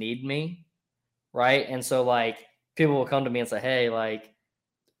doesn't need me. Right. And so like people will come to me and say, hey, like,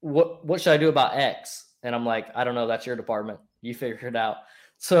 what should I do about X? And I'm like, I don't know. That's your department. You figure it out.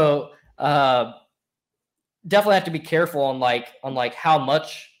 So definitely have to be careful on how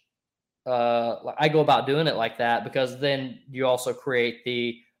much I go about doing it like that, because then you also create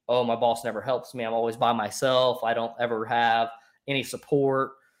my boss never helps me. I'm always by myself. I don't ever have any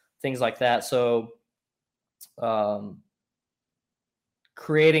support, things like that. So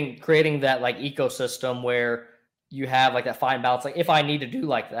creating that like ecosystem where you have like that fine balance. Like if I need to do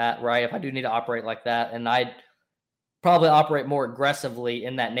like that, right? If I do need to operate like that, and I probably operate more aggressively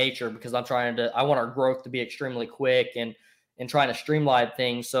in that nature because I want our growth to be extremely quick and trying to streamline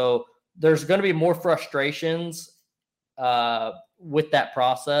things. So there's going to be more frustrations with that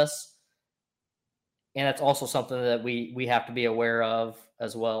process. And that's also something that we have to be aware of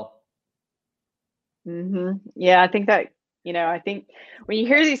as well. Yeah, I think that, I think when you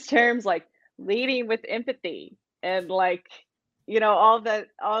hear these terms like leading with empathy and like, all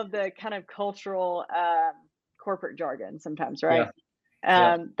the kind of cultural corporate jargon sometimes, right?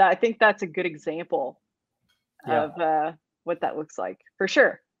 I think that's a good example of what that looks like for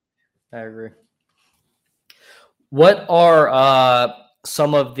sure. I agree. What are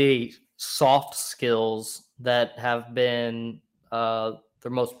some of the soft skills that have been the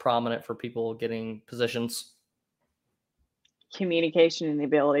most prominent for people getting positions? Communication and the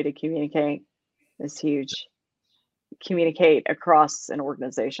ability to communicate is huge. communicate across an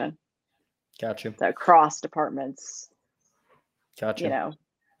organization. Gotcha. So across departments. Gotcha. You know,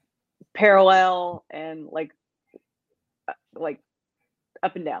 parallel and like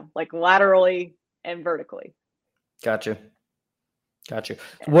up and down, like laterally and vertically. Gotcha.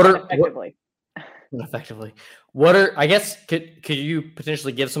 Effectively. Effectively. What are, I guess, could you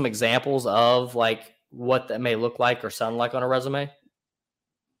potentially give some examples of like what that may look like or sound like on a resume?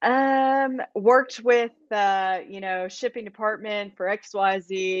 Worked with, shipping department for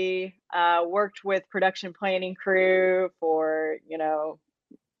XYZ, worked with production planning crew for,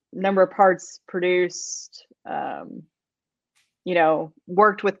 number of parts produced,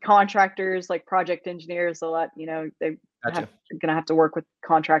 worked with contractors like project engineers a lot, they Gotcha. gonna have to work with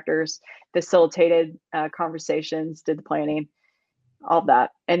contractors, facilitated conversations, did the planning, all that,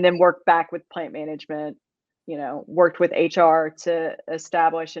 and then worked back with plant management, worked with HR to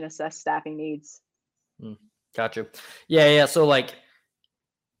establish and assess staffing needs. Gotcha. Yeah. So like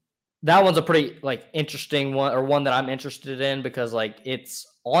that one's a pretty like interesting one, or one that I'm interested in, because like it's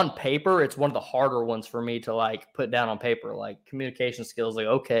on paper, it's one of the harder ones for me to like put down on paper, like communication skills. Like,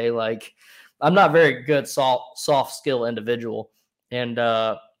 okay, like I'm not very good soft skill individual. And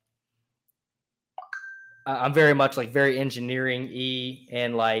I'm very much like very engineering-y,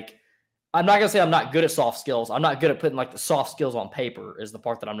 and like I'm not gonna say I'm not good at soft skills. I'm not good at putting like the soft skills on paper is the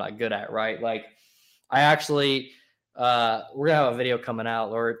part that I'm not good at, right? Like I actually we're gonna have a video coming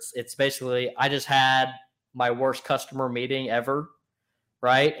out where it's basically I just had my worst customer meeting ever,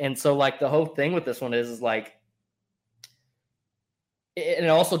 right? And so like the whole thing with this one is like it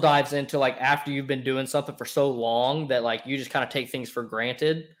also dives into like after you've been doing something for so long that like you just kind of take things for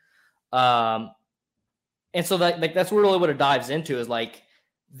granted. And so that like that's really what it dives into is like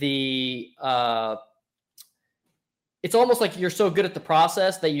the it's almost like you're so good at the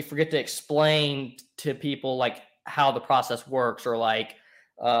process that you forget to explain to people like how the process works, or like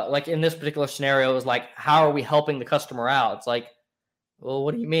in this particular scenario is like, how are we helping the customer out? It's like, well,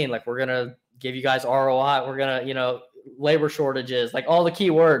 what do you mean? Like, we're going to give you guys ROI. We're going to, labor shortages, like all the key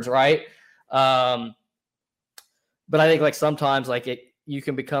words. Right. But I think like sometimes like you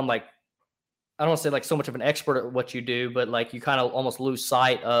can become like, I don't want to say like so much of an expert at what you do, but like you kind of almost lose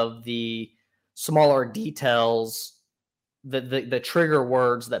sight of the smaller details, the trigger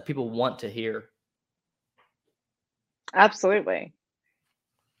words that people want to hear. Absolutely.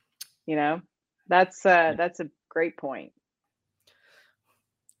 That's a great point.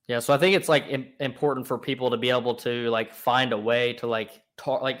 Yeah. So I think it's like important for people to be able to like find a way to like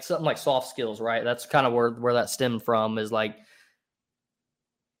talk, like something like soft skills, right? That's kind of where that stemmed from, is like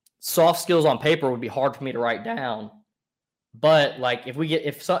soft skills on paper would be hard for me to write down. But like if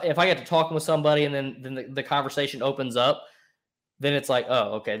I get to talking with somebody and then the conversation opens up, then it's like,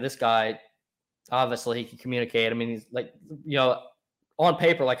 oh, okay, this guy, obviously he can communicate. I mean, he's like, on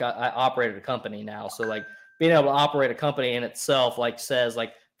paper, like I operated a company now. So like being able to operate a company in itself, like says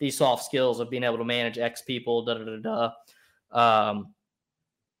like these soft skills of being able to manage X people,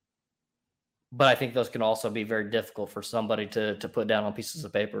 but I think those can also be very difficult for somebody to put down on pieces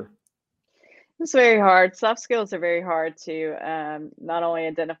of paper. It's very hard. Soft skills are very hard to not only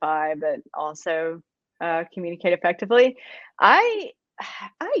identify, but also communicate effectively. I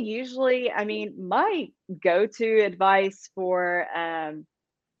usually, my go-to advice for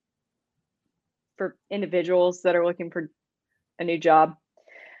individuals that are looking for a new job,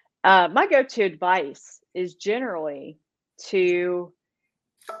 my go-to advice is generally to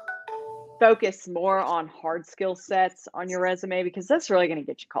focus more on hard skill sets on your resume, because that's really going to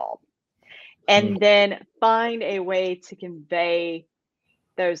get you called. And then find a way to convey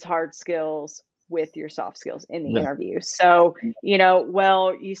those hard skills with your soft skills in the interview. So,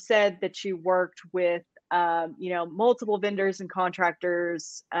 you said that you worked with, multiple vendors and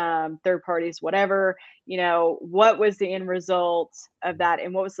contractors, third parties, whatever, what was the end result of that?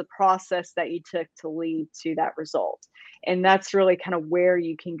 And what was the process that you took to lead to that result? And that's really kind of where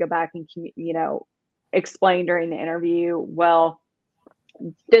you can go back and, explain during the interview. Well,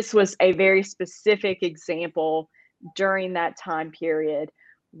 this was a very specific example during that time period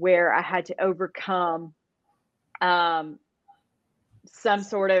where I had to overcome some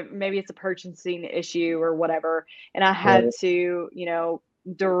sort of, maybe it's a purchasing issue or whatever. And I had to,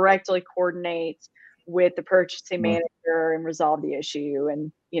 directly coordinate with the purchasing manager and resolve the issue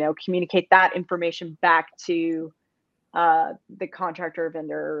and, communicate that information back to the contractor,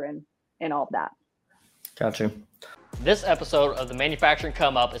 vendor, and all of that. Gotcha. This episode of the Manufacturing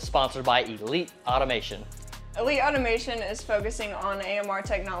Come Up is sponsored by Elite Automation. Elite Automation is focusing on AMR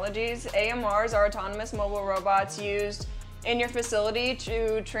technologies. AMRs are autonomous mobile robots used in your facility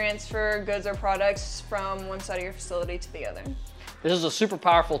to transfer goods or products from one side of your facility to the other. This is a super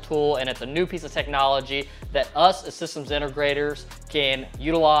powerful tool, and it's a new piece of technology that us as systems integrators can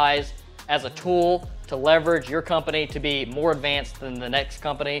utilize as a tool to leverage your company to be more advanced than the next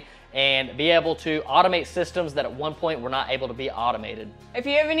company and be able to automate systems that at one point were not able to be automated. If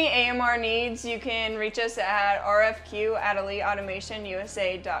you have any AMR needs, you can reach us at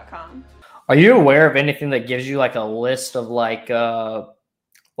rfq@eliteautomationusa.com. Are you aware of anything that gives you like a list of like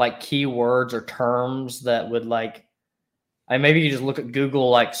keywords or terms that would like, maybe you just look at Google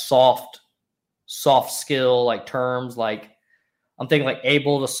like soft skill like terms, like I'm thinking like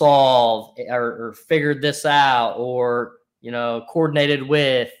able to solve or figured this out, or coordinated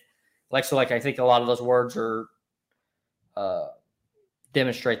with, like, so like I think a lot of those words are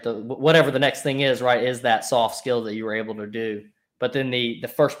demonstrate whatever the next thing is, right, is that soft skill that you were able to do. But then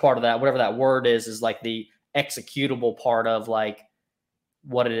the first part of that, whatever that word is like the executable part of like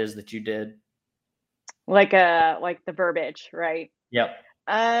what it is that you did. Like the verbiage, right? Yep.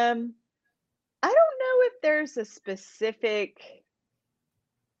 I don't know if there's a specific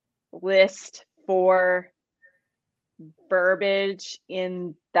list for verbiage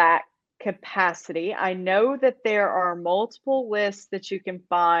in that capacity. I know that there are multiple lists that you can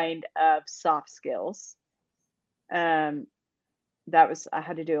find of soft skills. I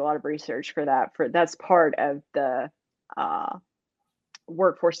had to do a lot of research for that. That's part of the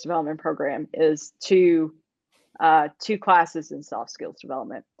workforce development program, is two classes in soft skills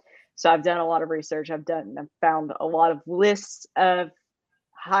development. So I've done a lot of research. I've found a lot of lists of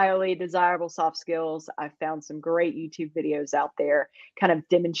highly desirable soft skills. I found some great YouTube videos out there kind of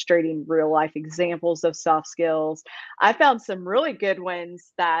demonstrating real life examples of soft skills. I found some really good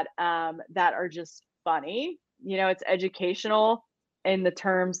ones that are just funny. It's educational in the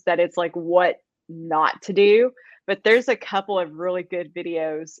terms that it's like what not to do. But there's a couple of really good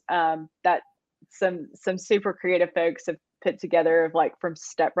videos that some super creative folks have put together, of like from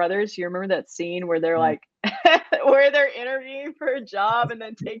Step Brothers. You remember that scene where they're like where they're interviewing for a job and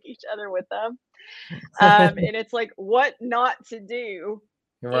then take each other with them, and it's like what not to do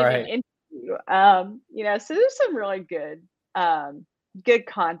right. in an interview. So there's some really good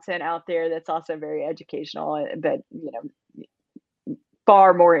content out there that's also very educational, but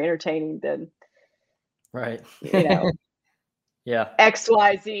far more entertaining than right. Yeah,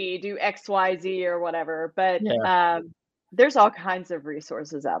 XYZ, do XYZ or whatever. But there's all kinds of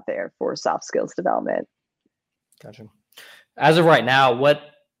resources out there for soft skills development. Gotcha. As of right now,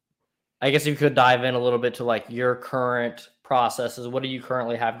 I guess you could dive in a little bit to like your current processes. What do you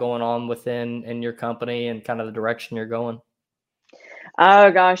currently have going on in your company and kind of the direction you're going?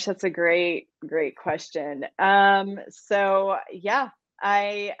 Oh gosh, that's a great question. So yeah,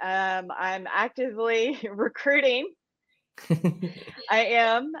 I'm actively recruiting. I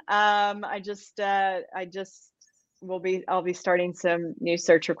am. I'll be starting some new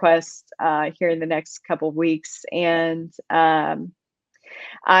search requests here in the next couple of weeks, and I'm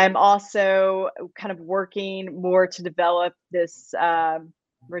also kind of working more to develop this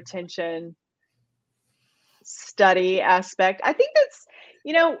retention study aspect. I think that's,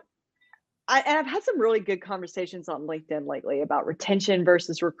 I've had some really good conversations on LinkedIn lately about retention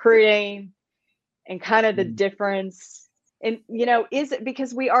versus recruiting and kind of the difference. And, is it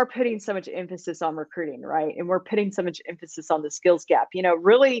because we are putting so much emphasis on recruiting, right? And we're putting so much emphasis on the skills gap,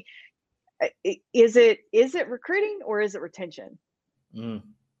 really, is it recruiting or is it retention?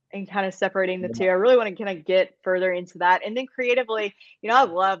 And kind of separating the two. I really want to kind of get further into that. And then creatively, I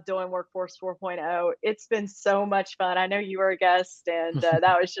love doing Workforce 4.0. It's been so much fun. I know you were a guest, and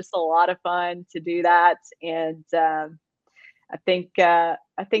that was just a lot of fun to do that. And I think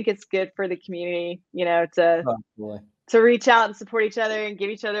it's good for the community, to reach out and support each other and give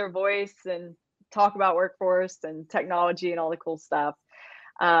each other a voice and talk about workforce and technology and all the cool stuff.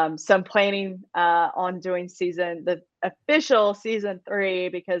 So I'm planning on doing the official season 3,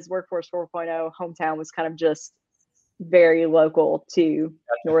 because Workforce 4.0 hometown was kind of just very local to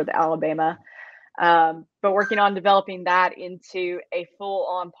North Alabama. But working on developing that into a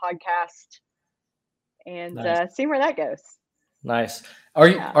full-on podcast and seeing where that goes. Nice. Are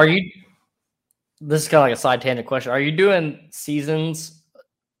you? This is kind of like a side tangent question. Are you doing seasons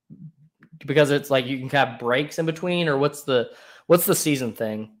because it's like you can have breaks in between, or what's the season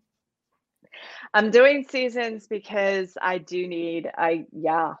thing? I'm doing seasons because I do need, I'm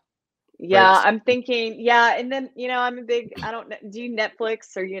thinking, and then, I'm a big, I don't know, do you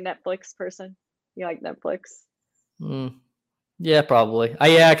Netflix? Are you a Netflix person? You like Netflix? Yeah, probably.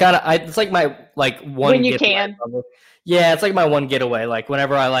 It's like my, like one. When you can. Yeah, it's like my one getaway. Like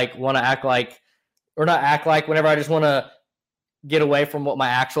whenever I like want to act like, or not act like, whenever I just want to get away from what my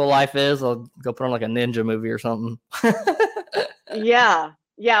actual life is, I'll go put on like a ninja movie or something. Yeah.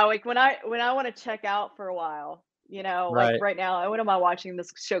 Yeah. Like when I want to check out for a while, like Right. right now, what am I watching?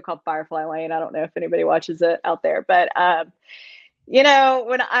 This show called Firefly Lane. I don't know if anybody watches it out there, but after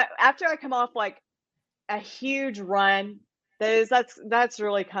I come off like a huge run, that's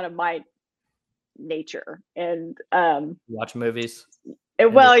really kind of my nature. And Watch movies.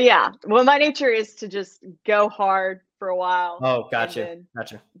 well, yeah. Well, my nature is to just go hard for a while Oh, and gotcha. then And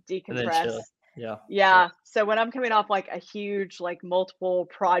then decompress. chill. Yeah. Yeah. So when I'm coming off like a huge, like multiple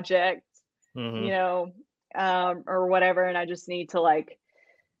project, Mm-hmm. or whatever, and I just need to like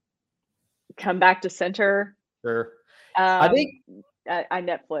come back to center. Sure. I think I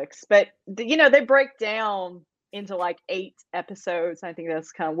Netflix, but they break down into like 8 episodes. I think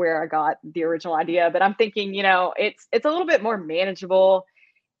that's kind of where I got the original idea. But I'm thinking, it's a little bit more manageable,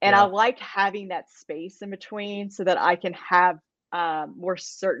 and I yeah. like having that space in between so that I can have more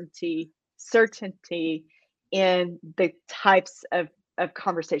certainty in the types of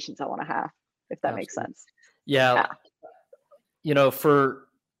conversations I want to have, if that makes Absolutely. sense. Yeah.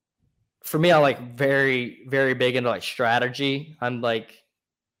 For me, I like very, very big into like strategy. I'm like,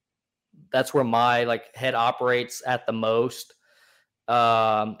 that's where my like head operates at the most.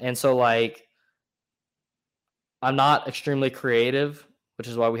 And so like, I'm not extremely creative, which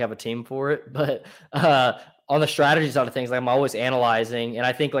is why we have a team for it. But on the strategy side of things, like I'm always analyzing. And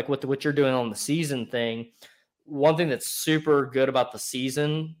I think like with what you're doing on the season thing, one thing that's super good about the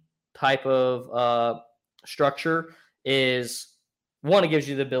season type of structure is one, it gives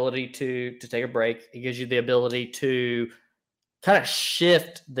you the ability to take a break. It gives you the ability to kind of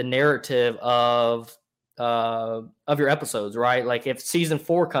shift the narrative of your episodes, right? Like if season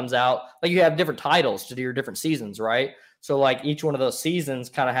 4 comes out, like you have different titles to do your different seasons, right? So like each one of those seasons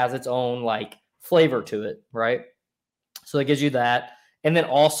kind of has its own like flavor to it, right? So it gives you that. And then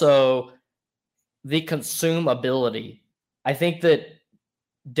also the consumability. I think that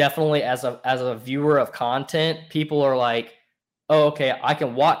definitely as a viewer of content, people are like, oh, okay, I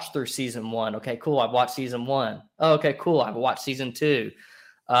can watch through season 1. Okay, cool. I've watched season 1. Oh, okay, cool. I've watched season 2.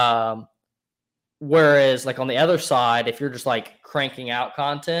 Whereas like on the other side, if you're just like cranking out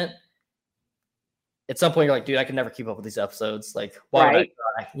content, at some point you're like, dude, I can never keep up with these episodes. Like, why would I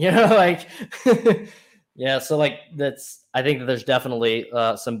try? Like, yeah. So like I think that there's definitely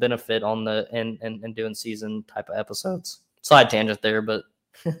some benefit on the and doing season type of episodes. Side tangent there, but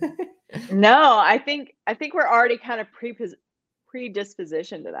No, I think we're already kind of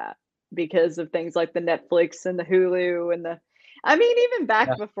predispositioned to that because of things like the Netflix and the Hulu and even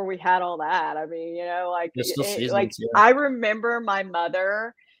back before we had all that. Like seasons, yeah. I remember my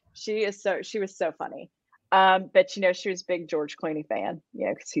mother. She was so funny. But she was a big George Clooney fan,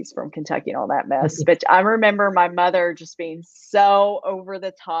 because he's from Kentucky and all that mess. But I remember my mother just being so over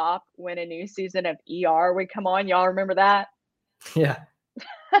the top when a new season of ER would come on. Y'all remember that? Yeah.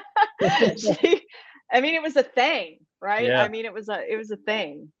 It was a thing, right? Yeah. It was a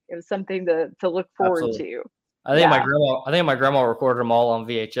thing. It was something to look forward Absolutely. to. I think my grandma recorded them all on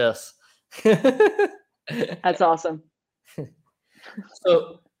VHS. That's awesome.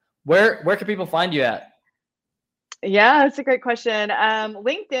 So where can people find you at? Yeah, that's a great question.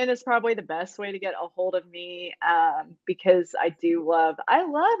 LinkedIn is probably the best way to get a hold of me, because I love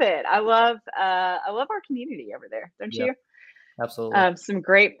it. I love our community over there. Don't you? Absolutely. Some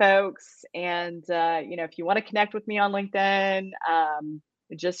great folks. And, if you want to connect with me on LinkedIn,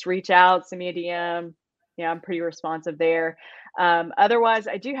 just reach out, send me a DM. I'm pretty responsive there. Otherwise,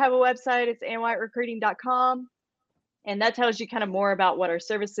 I do have a website. It's annwhiterecruiting.com. And that tells you kind of more about what our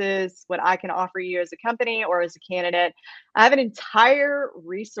service is, what I can offer you as a company or as a candidate. I have an entire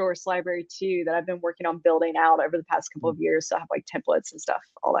resource library too that I've been working on building out over the past couple of years. So I have like templates and stuff,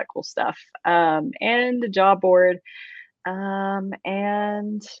 all that cool stuff, and a job board.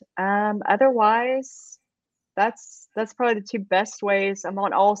 Otherwise, that's probably the 2 best ways. I'm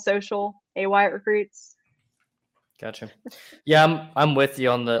on all social, Wyatt Recruits. Gotcha. Yeah, I'm with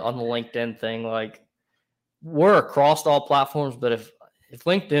you on the LinkedIn thing. Like, we're across all platforms, but if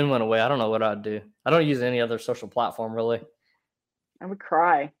LinkedIn went away, I don't know what I'd do. I don't use any other social platform really. I would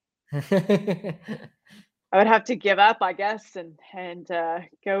cry. I would have to give up, I guess, and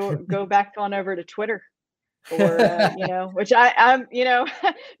go back on over to Twitter, or which I'm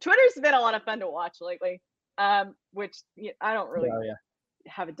Twitter's been a lot of fun to watch lately. Which I don't really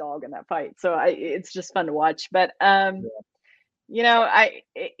have a dog in that fight, so it's just fun to watch. But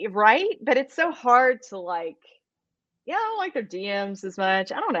right, but it's so hard to like. Yeah, I don't like their DMs as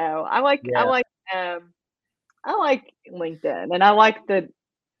much. I don't know. I like LinkedIn, and I like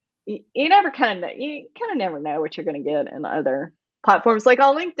you never kind of never know what you're going to get in other platforms. Like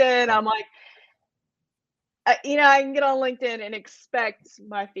on LinkedIn, I'm like, I can get on LinkedIn and expect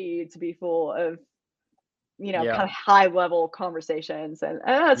my feed to be full of, kind of high level conversations. And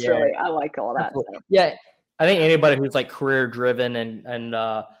that's really, I like all that. So. Yeah. I think anybody who's like career driven and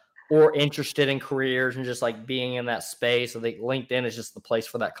or interested in careers and just like being in that space, I think LinkedIn is just the place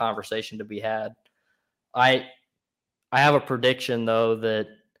for that conversation to be had. I have a prediction though that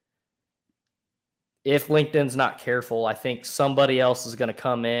if LinkedIn's not careful, I think somebody else is going to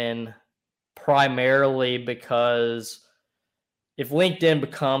come in, primarily because if LinkedIn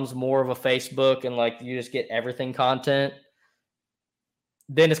becomes more of a Facebook and like you just get everything content,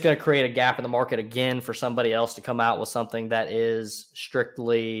 then it's going to create a gap in the market again for somebody else to come out with something that is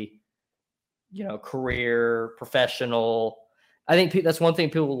strictly, career, professional. I think that's one thing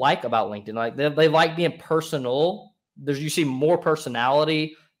people like about LinkedIn. Like they like being personal. You see more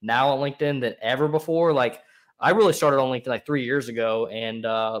personality now on LinkedIn than ever before. Like I really started on LinkedIn like 3 years ago. And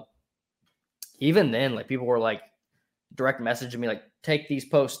even then, like people were like direct messaging me, like, take these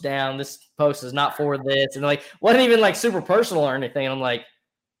posts down. This post is not for this. And like, wasn't even like super personal or anything. And I'm like,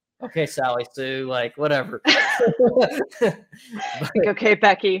 okay, Sally Sue, like whatever. But, like, okay,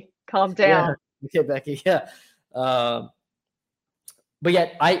 Becky, calm down. Yeah, okay, Becky. Yeah. But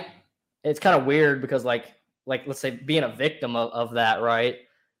yet it's kind of weird because like let's say being a victim of that, right?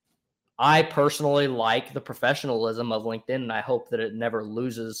 I personally like the professionalism of LinkedIn, and I hope that it never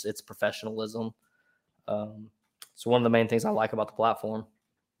loses its professionalism. It's one of the main things I like about the platform.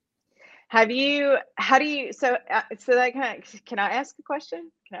 So that kind of, can I ask a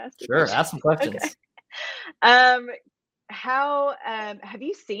question? Sure, ask some questions. Okay. How have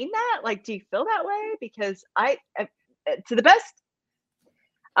you seen that? Like, do you feel that way? Because to the best,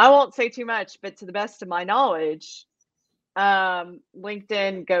 I won't say too much, but to the best of my knowledge,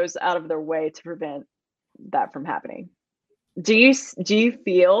 LinkedIn goes out of their way to prevent that from happening. Do you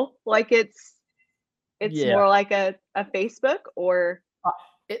feel like it's more like a Facebook, or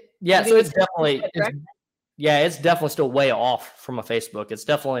so it's definitely it's definitely still way off from a Facebook. It's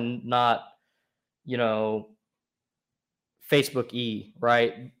definitely not, Facebook-y,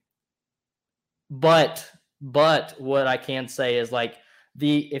 right? But what I can say is like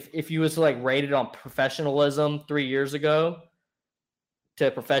if you was like rated on professionalism 3 years ago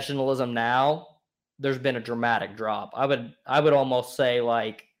to professionalism now, there's been a dramatic drop. I would almost say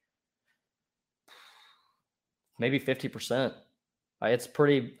like maybe 50%. I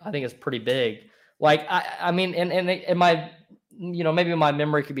think it's pretty big. Like I mean, and my, maybe my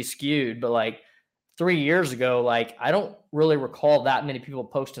memory could be skewed, but like 3 years ago, like I don't really recall that many people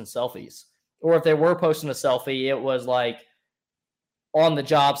posting selfies, or if they were posting a selfie, it was like on the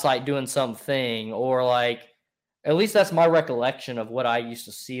job site doing something, or like, at least that's my recollection of what I used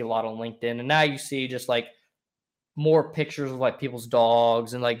to see a lot on LinkedIn. And now you see just like more pictures of like people's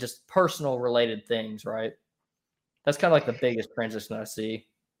dogs and like just personal related things, right? That's kind of like the biggest transition I see.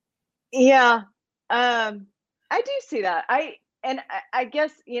 Yeah. I do see that. I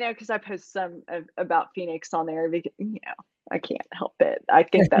guess, because I post some about Phoenix on there because, I can't help it. I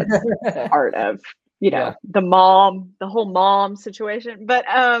think that's part of, the whole mom situation. But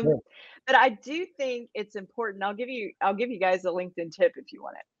but I do think it's important. I'll give you guys a LinkedIn tip if you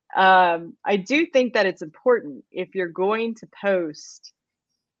want it. I do think that it's important if you're going to post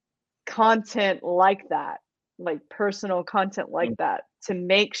content like that, like personal content like that, to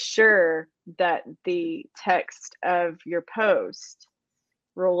make sure that the text of your post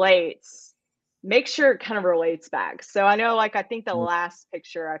make sure it kind of relates back. So I know, like, I think the last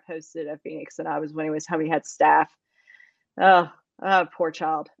picture I posted of Phoenix and I was when he was home, he had staff. Oh, poor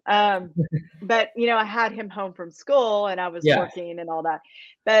child. But I had him home from school and I was working and all that.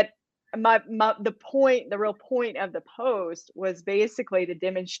 But the real point of the post was basically to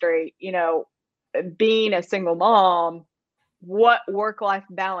demonstrate, being a single mom, what work-life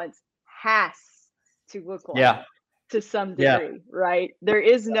balance has to look like to some degree, right? There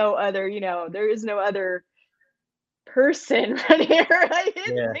is no other, person right here, right?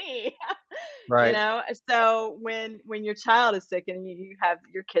 It's me. Right. So when your child is sick, and you have,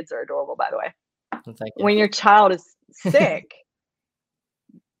 your kids are adorable, by the way. Well, thank you. When your child is sick,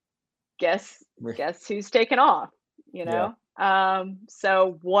 guess who's taken off,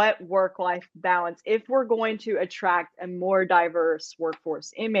 so what work-life balance, if we're going to attract a more diverse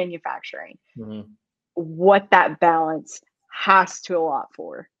workforce in manufacturing, what that balance has to allot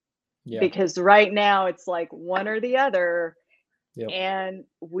for. Because right now it's like one or the other, and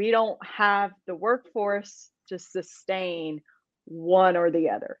we don't have the workforce to sustain one or the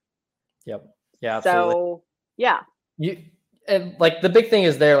other. Yeah, absolutely. So and like the big thing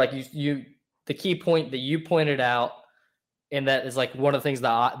is there, like the key point that you pointed out, and that is like one of the things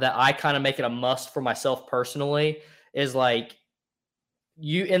that I kind of make it a must for myself personally is like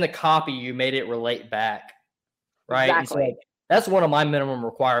you in the copy, you made it relate back. Right. Exactly. And so like, that's one of my minimum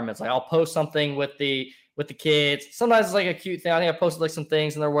requirements. Like I'll post something with the kids. Sometimes it's like a cute thing. I think I posted like some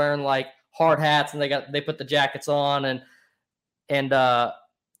things and they're wearing like hard hats and they put the jackets on and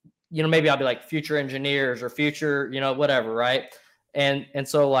you know, maybe I'll be like future engineers or future, you know, whatever. Right. And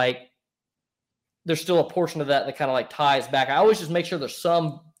so like, there's still a portion of that kind of like ties back. I always just make sure there's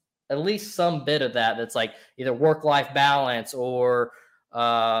at least some bit of that's like either work-life balance or, you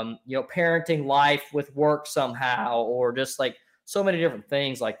know, parenting life with work somehow, or just like so many different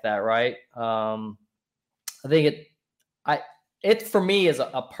things like that. Right. I think it for me is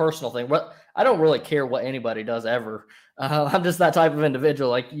a personal thing. What I don't really care what anybody does ever. I'm just that type of individual.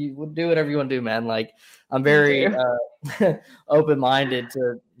 Like you would do whatever you want to do, man. Like I'm very open-minded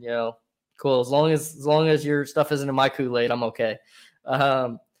to, you know, cool. As long as your stuff isn't in my Kool-Aid, I'm okay.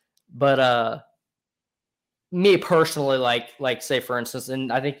 But me personally, like say for instance,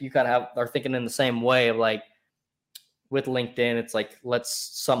 and I think you kind of are thinking in the same way of like with LinkedIn, it's like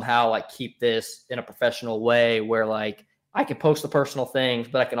let's somehow like keep this in a professional way where like I can post the personal things,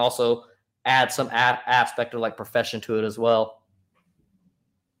 but I can also add some aspect of like profession to it as well.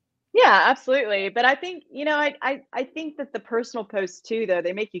 Yeah, absolutely. But I think, you know, I think that the personal posts too, though,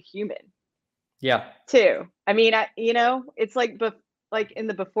 they make you human. Yeah. Too. I mean, you know, it's like, like in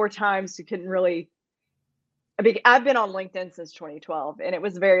the before times, you couldn't really. I mean, I've been on LinkedIn since 2012, and it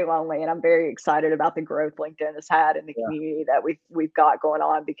was very lonely. And I'm very excited about the growth LinkedIn has had in the community that we've got going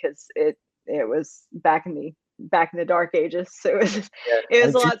on, because it was back in the dark ages, so it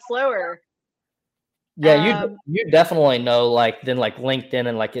was a lot slower. Yeah, you definitely know like than like LinkedIn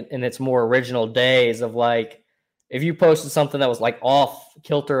and like in its more original days of like if you posted something that was like off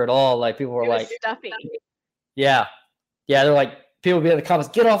kilter at all, like people were like stuffy. Yeah, they're like people be in the comments,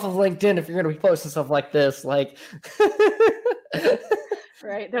 get off of LinkedIn if you're going to be posting stuff like this, like.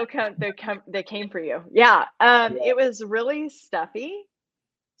 Right, they came for you. Yeah, it was really stuffy.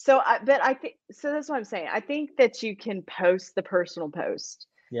 So I think so. That's what I'm saying. I think that you can post the personal post.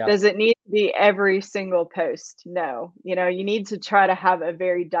 Yeah. Does it need to be every single post? No. You know, you need to try to have a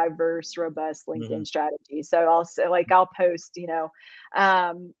very diverse, robust LinkedIn strategy. So I'll post, you know,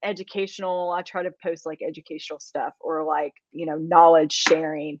 educational. I try to post like educational stuff or like, you know, knowledge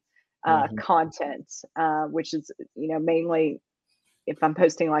sharing content, which is, you know, mainly if I'm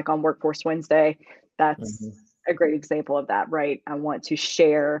posting like on Workforce Wednesday, that's a great example of that, right? I want to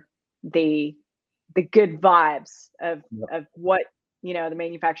share the good vibes of what, you know, the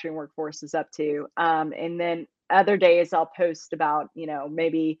manufacturing workforce is up to. And then other days I'll post about, you know,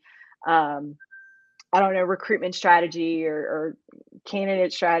 maybe, I don't know, recruitment strategy or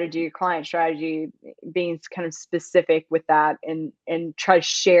candidate strategy, or client strategy, being kind of specific with that and try to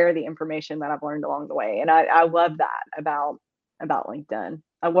share the information that I've learned along the way. And I love that about LinkedIn.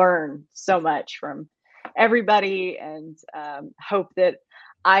 I learn so much from everybody and hope that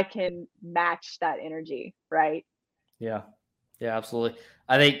I can match that energy, right? Yeah, absolutely.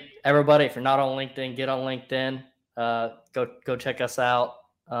 I think everybody, if you're not on LinkedIn, get on LinkedIn. Go check us out.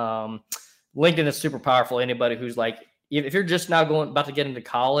 LinkedIn is super powerful. Anybody who's like, if you're just now about to get into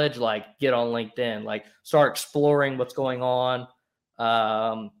college, like get on LinkedIn, like start exploring what's going on.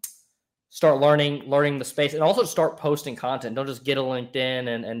 Start learning the space, and also start posting content. Don't just get a LinkedIn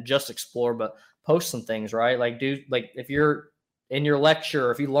and just explore, but post some things, right? Like if you're in your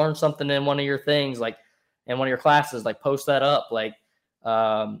lecture, if you learn something in one of your things, like in one of your classes, like post that up. Like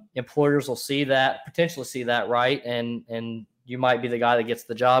employers will potentially see that, right? And you might be the guy that gets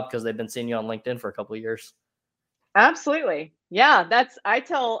the job because they've been seeing you on LinkedIn for a couple of years. Absolutely. Yeah, that's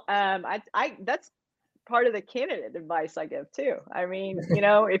part of the candidate advice I give too. I mean, you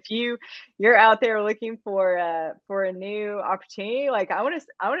know, if you're out there looking for a new opportunity, like I want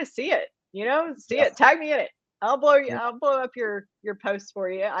to see it, you know, it, tag me in it. I'll blow up your post for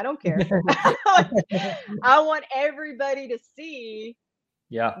you. I don't care. I want everybody to see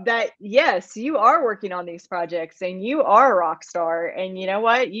that yes, you are working on these projects and you are a rock star, and you know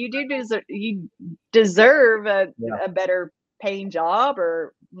what, you deserve a better paying job,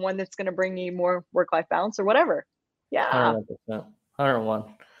 or one that's going to bring you more work-life balance or whatever. Yeah. 100%. 101.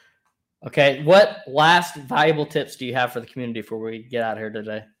 Okay, what last valuable tips do you have for the community before we get out of here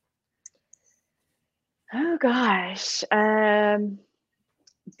today? Oh gosh, don't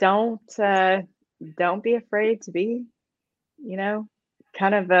be afraid to be, you know,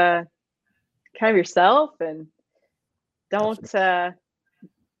 kind of yourself, and don't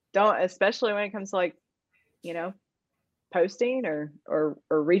especially when it comes to like, you know, posting or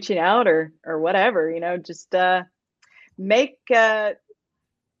reaching out or whatever, just make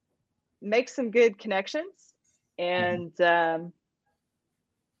some good connections and don't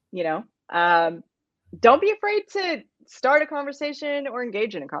be afraid to start a conversation or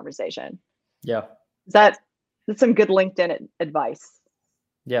engage in a conversation. Yeah. That's some good LinkedIn advice.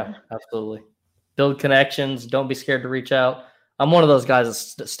 Yeah, absolutely. Build connections. Don't be scared to reach out. I'm one of those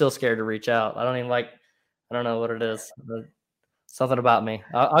guys that's still scared to reach out. I don't know what it is. But something about me.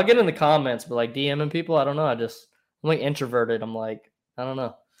 I'll get in the comments, but like DMing people, I don't know. I'm like introverted. I'm like, I don't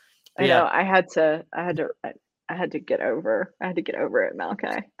know. But I know. I had to get over it,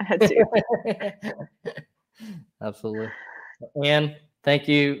 Malachi. I had to. Absolutely. Ann, thank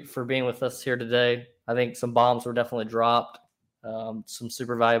you for being with us here today. I think some bombs were definitely dropped. Some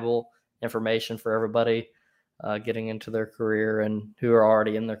super valuable information for everybody getting into their career and who are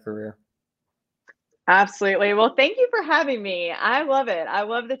already in their career. Absolutely. Well, thank you for having me. I love it. I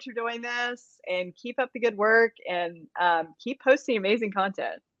love that you're doing this, and keep up the good work, and keep posting amazing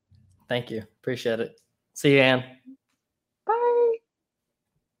content. Thank you. Appreciate it. See you, Ann. Bye.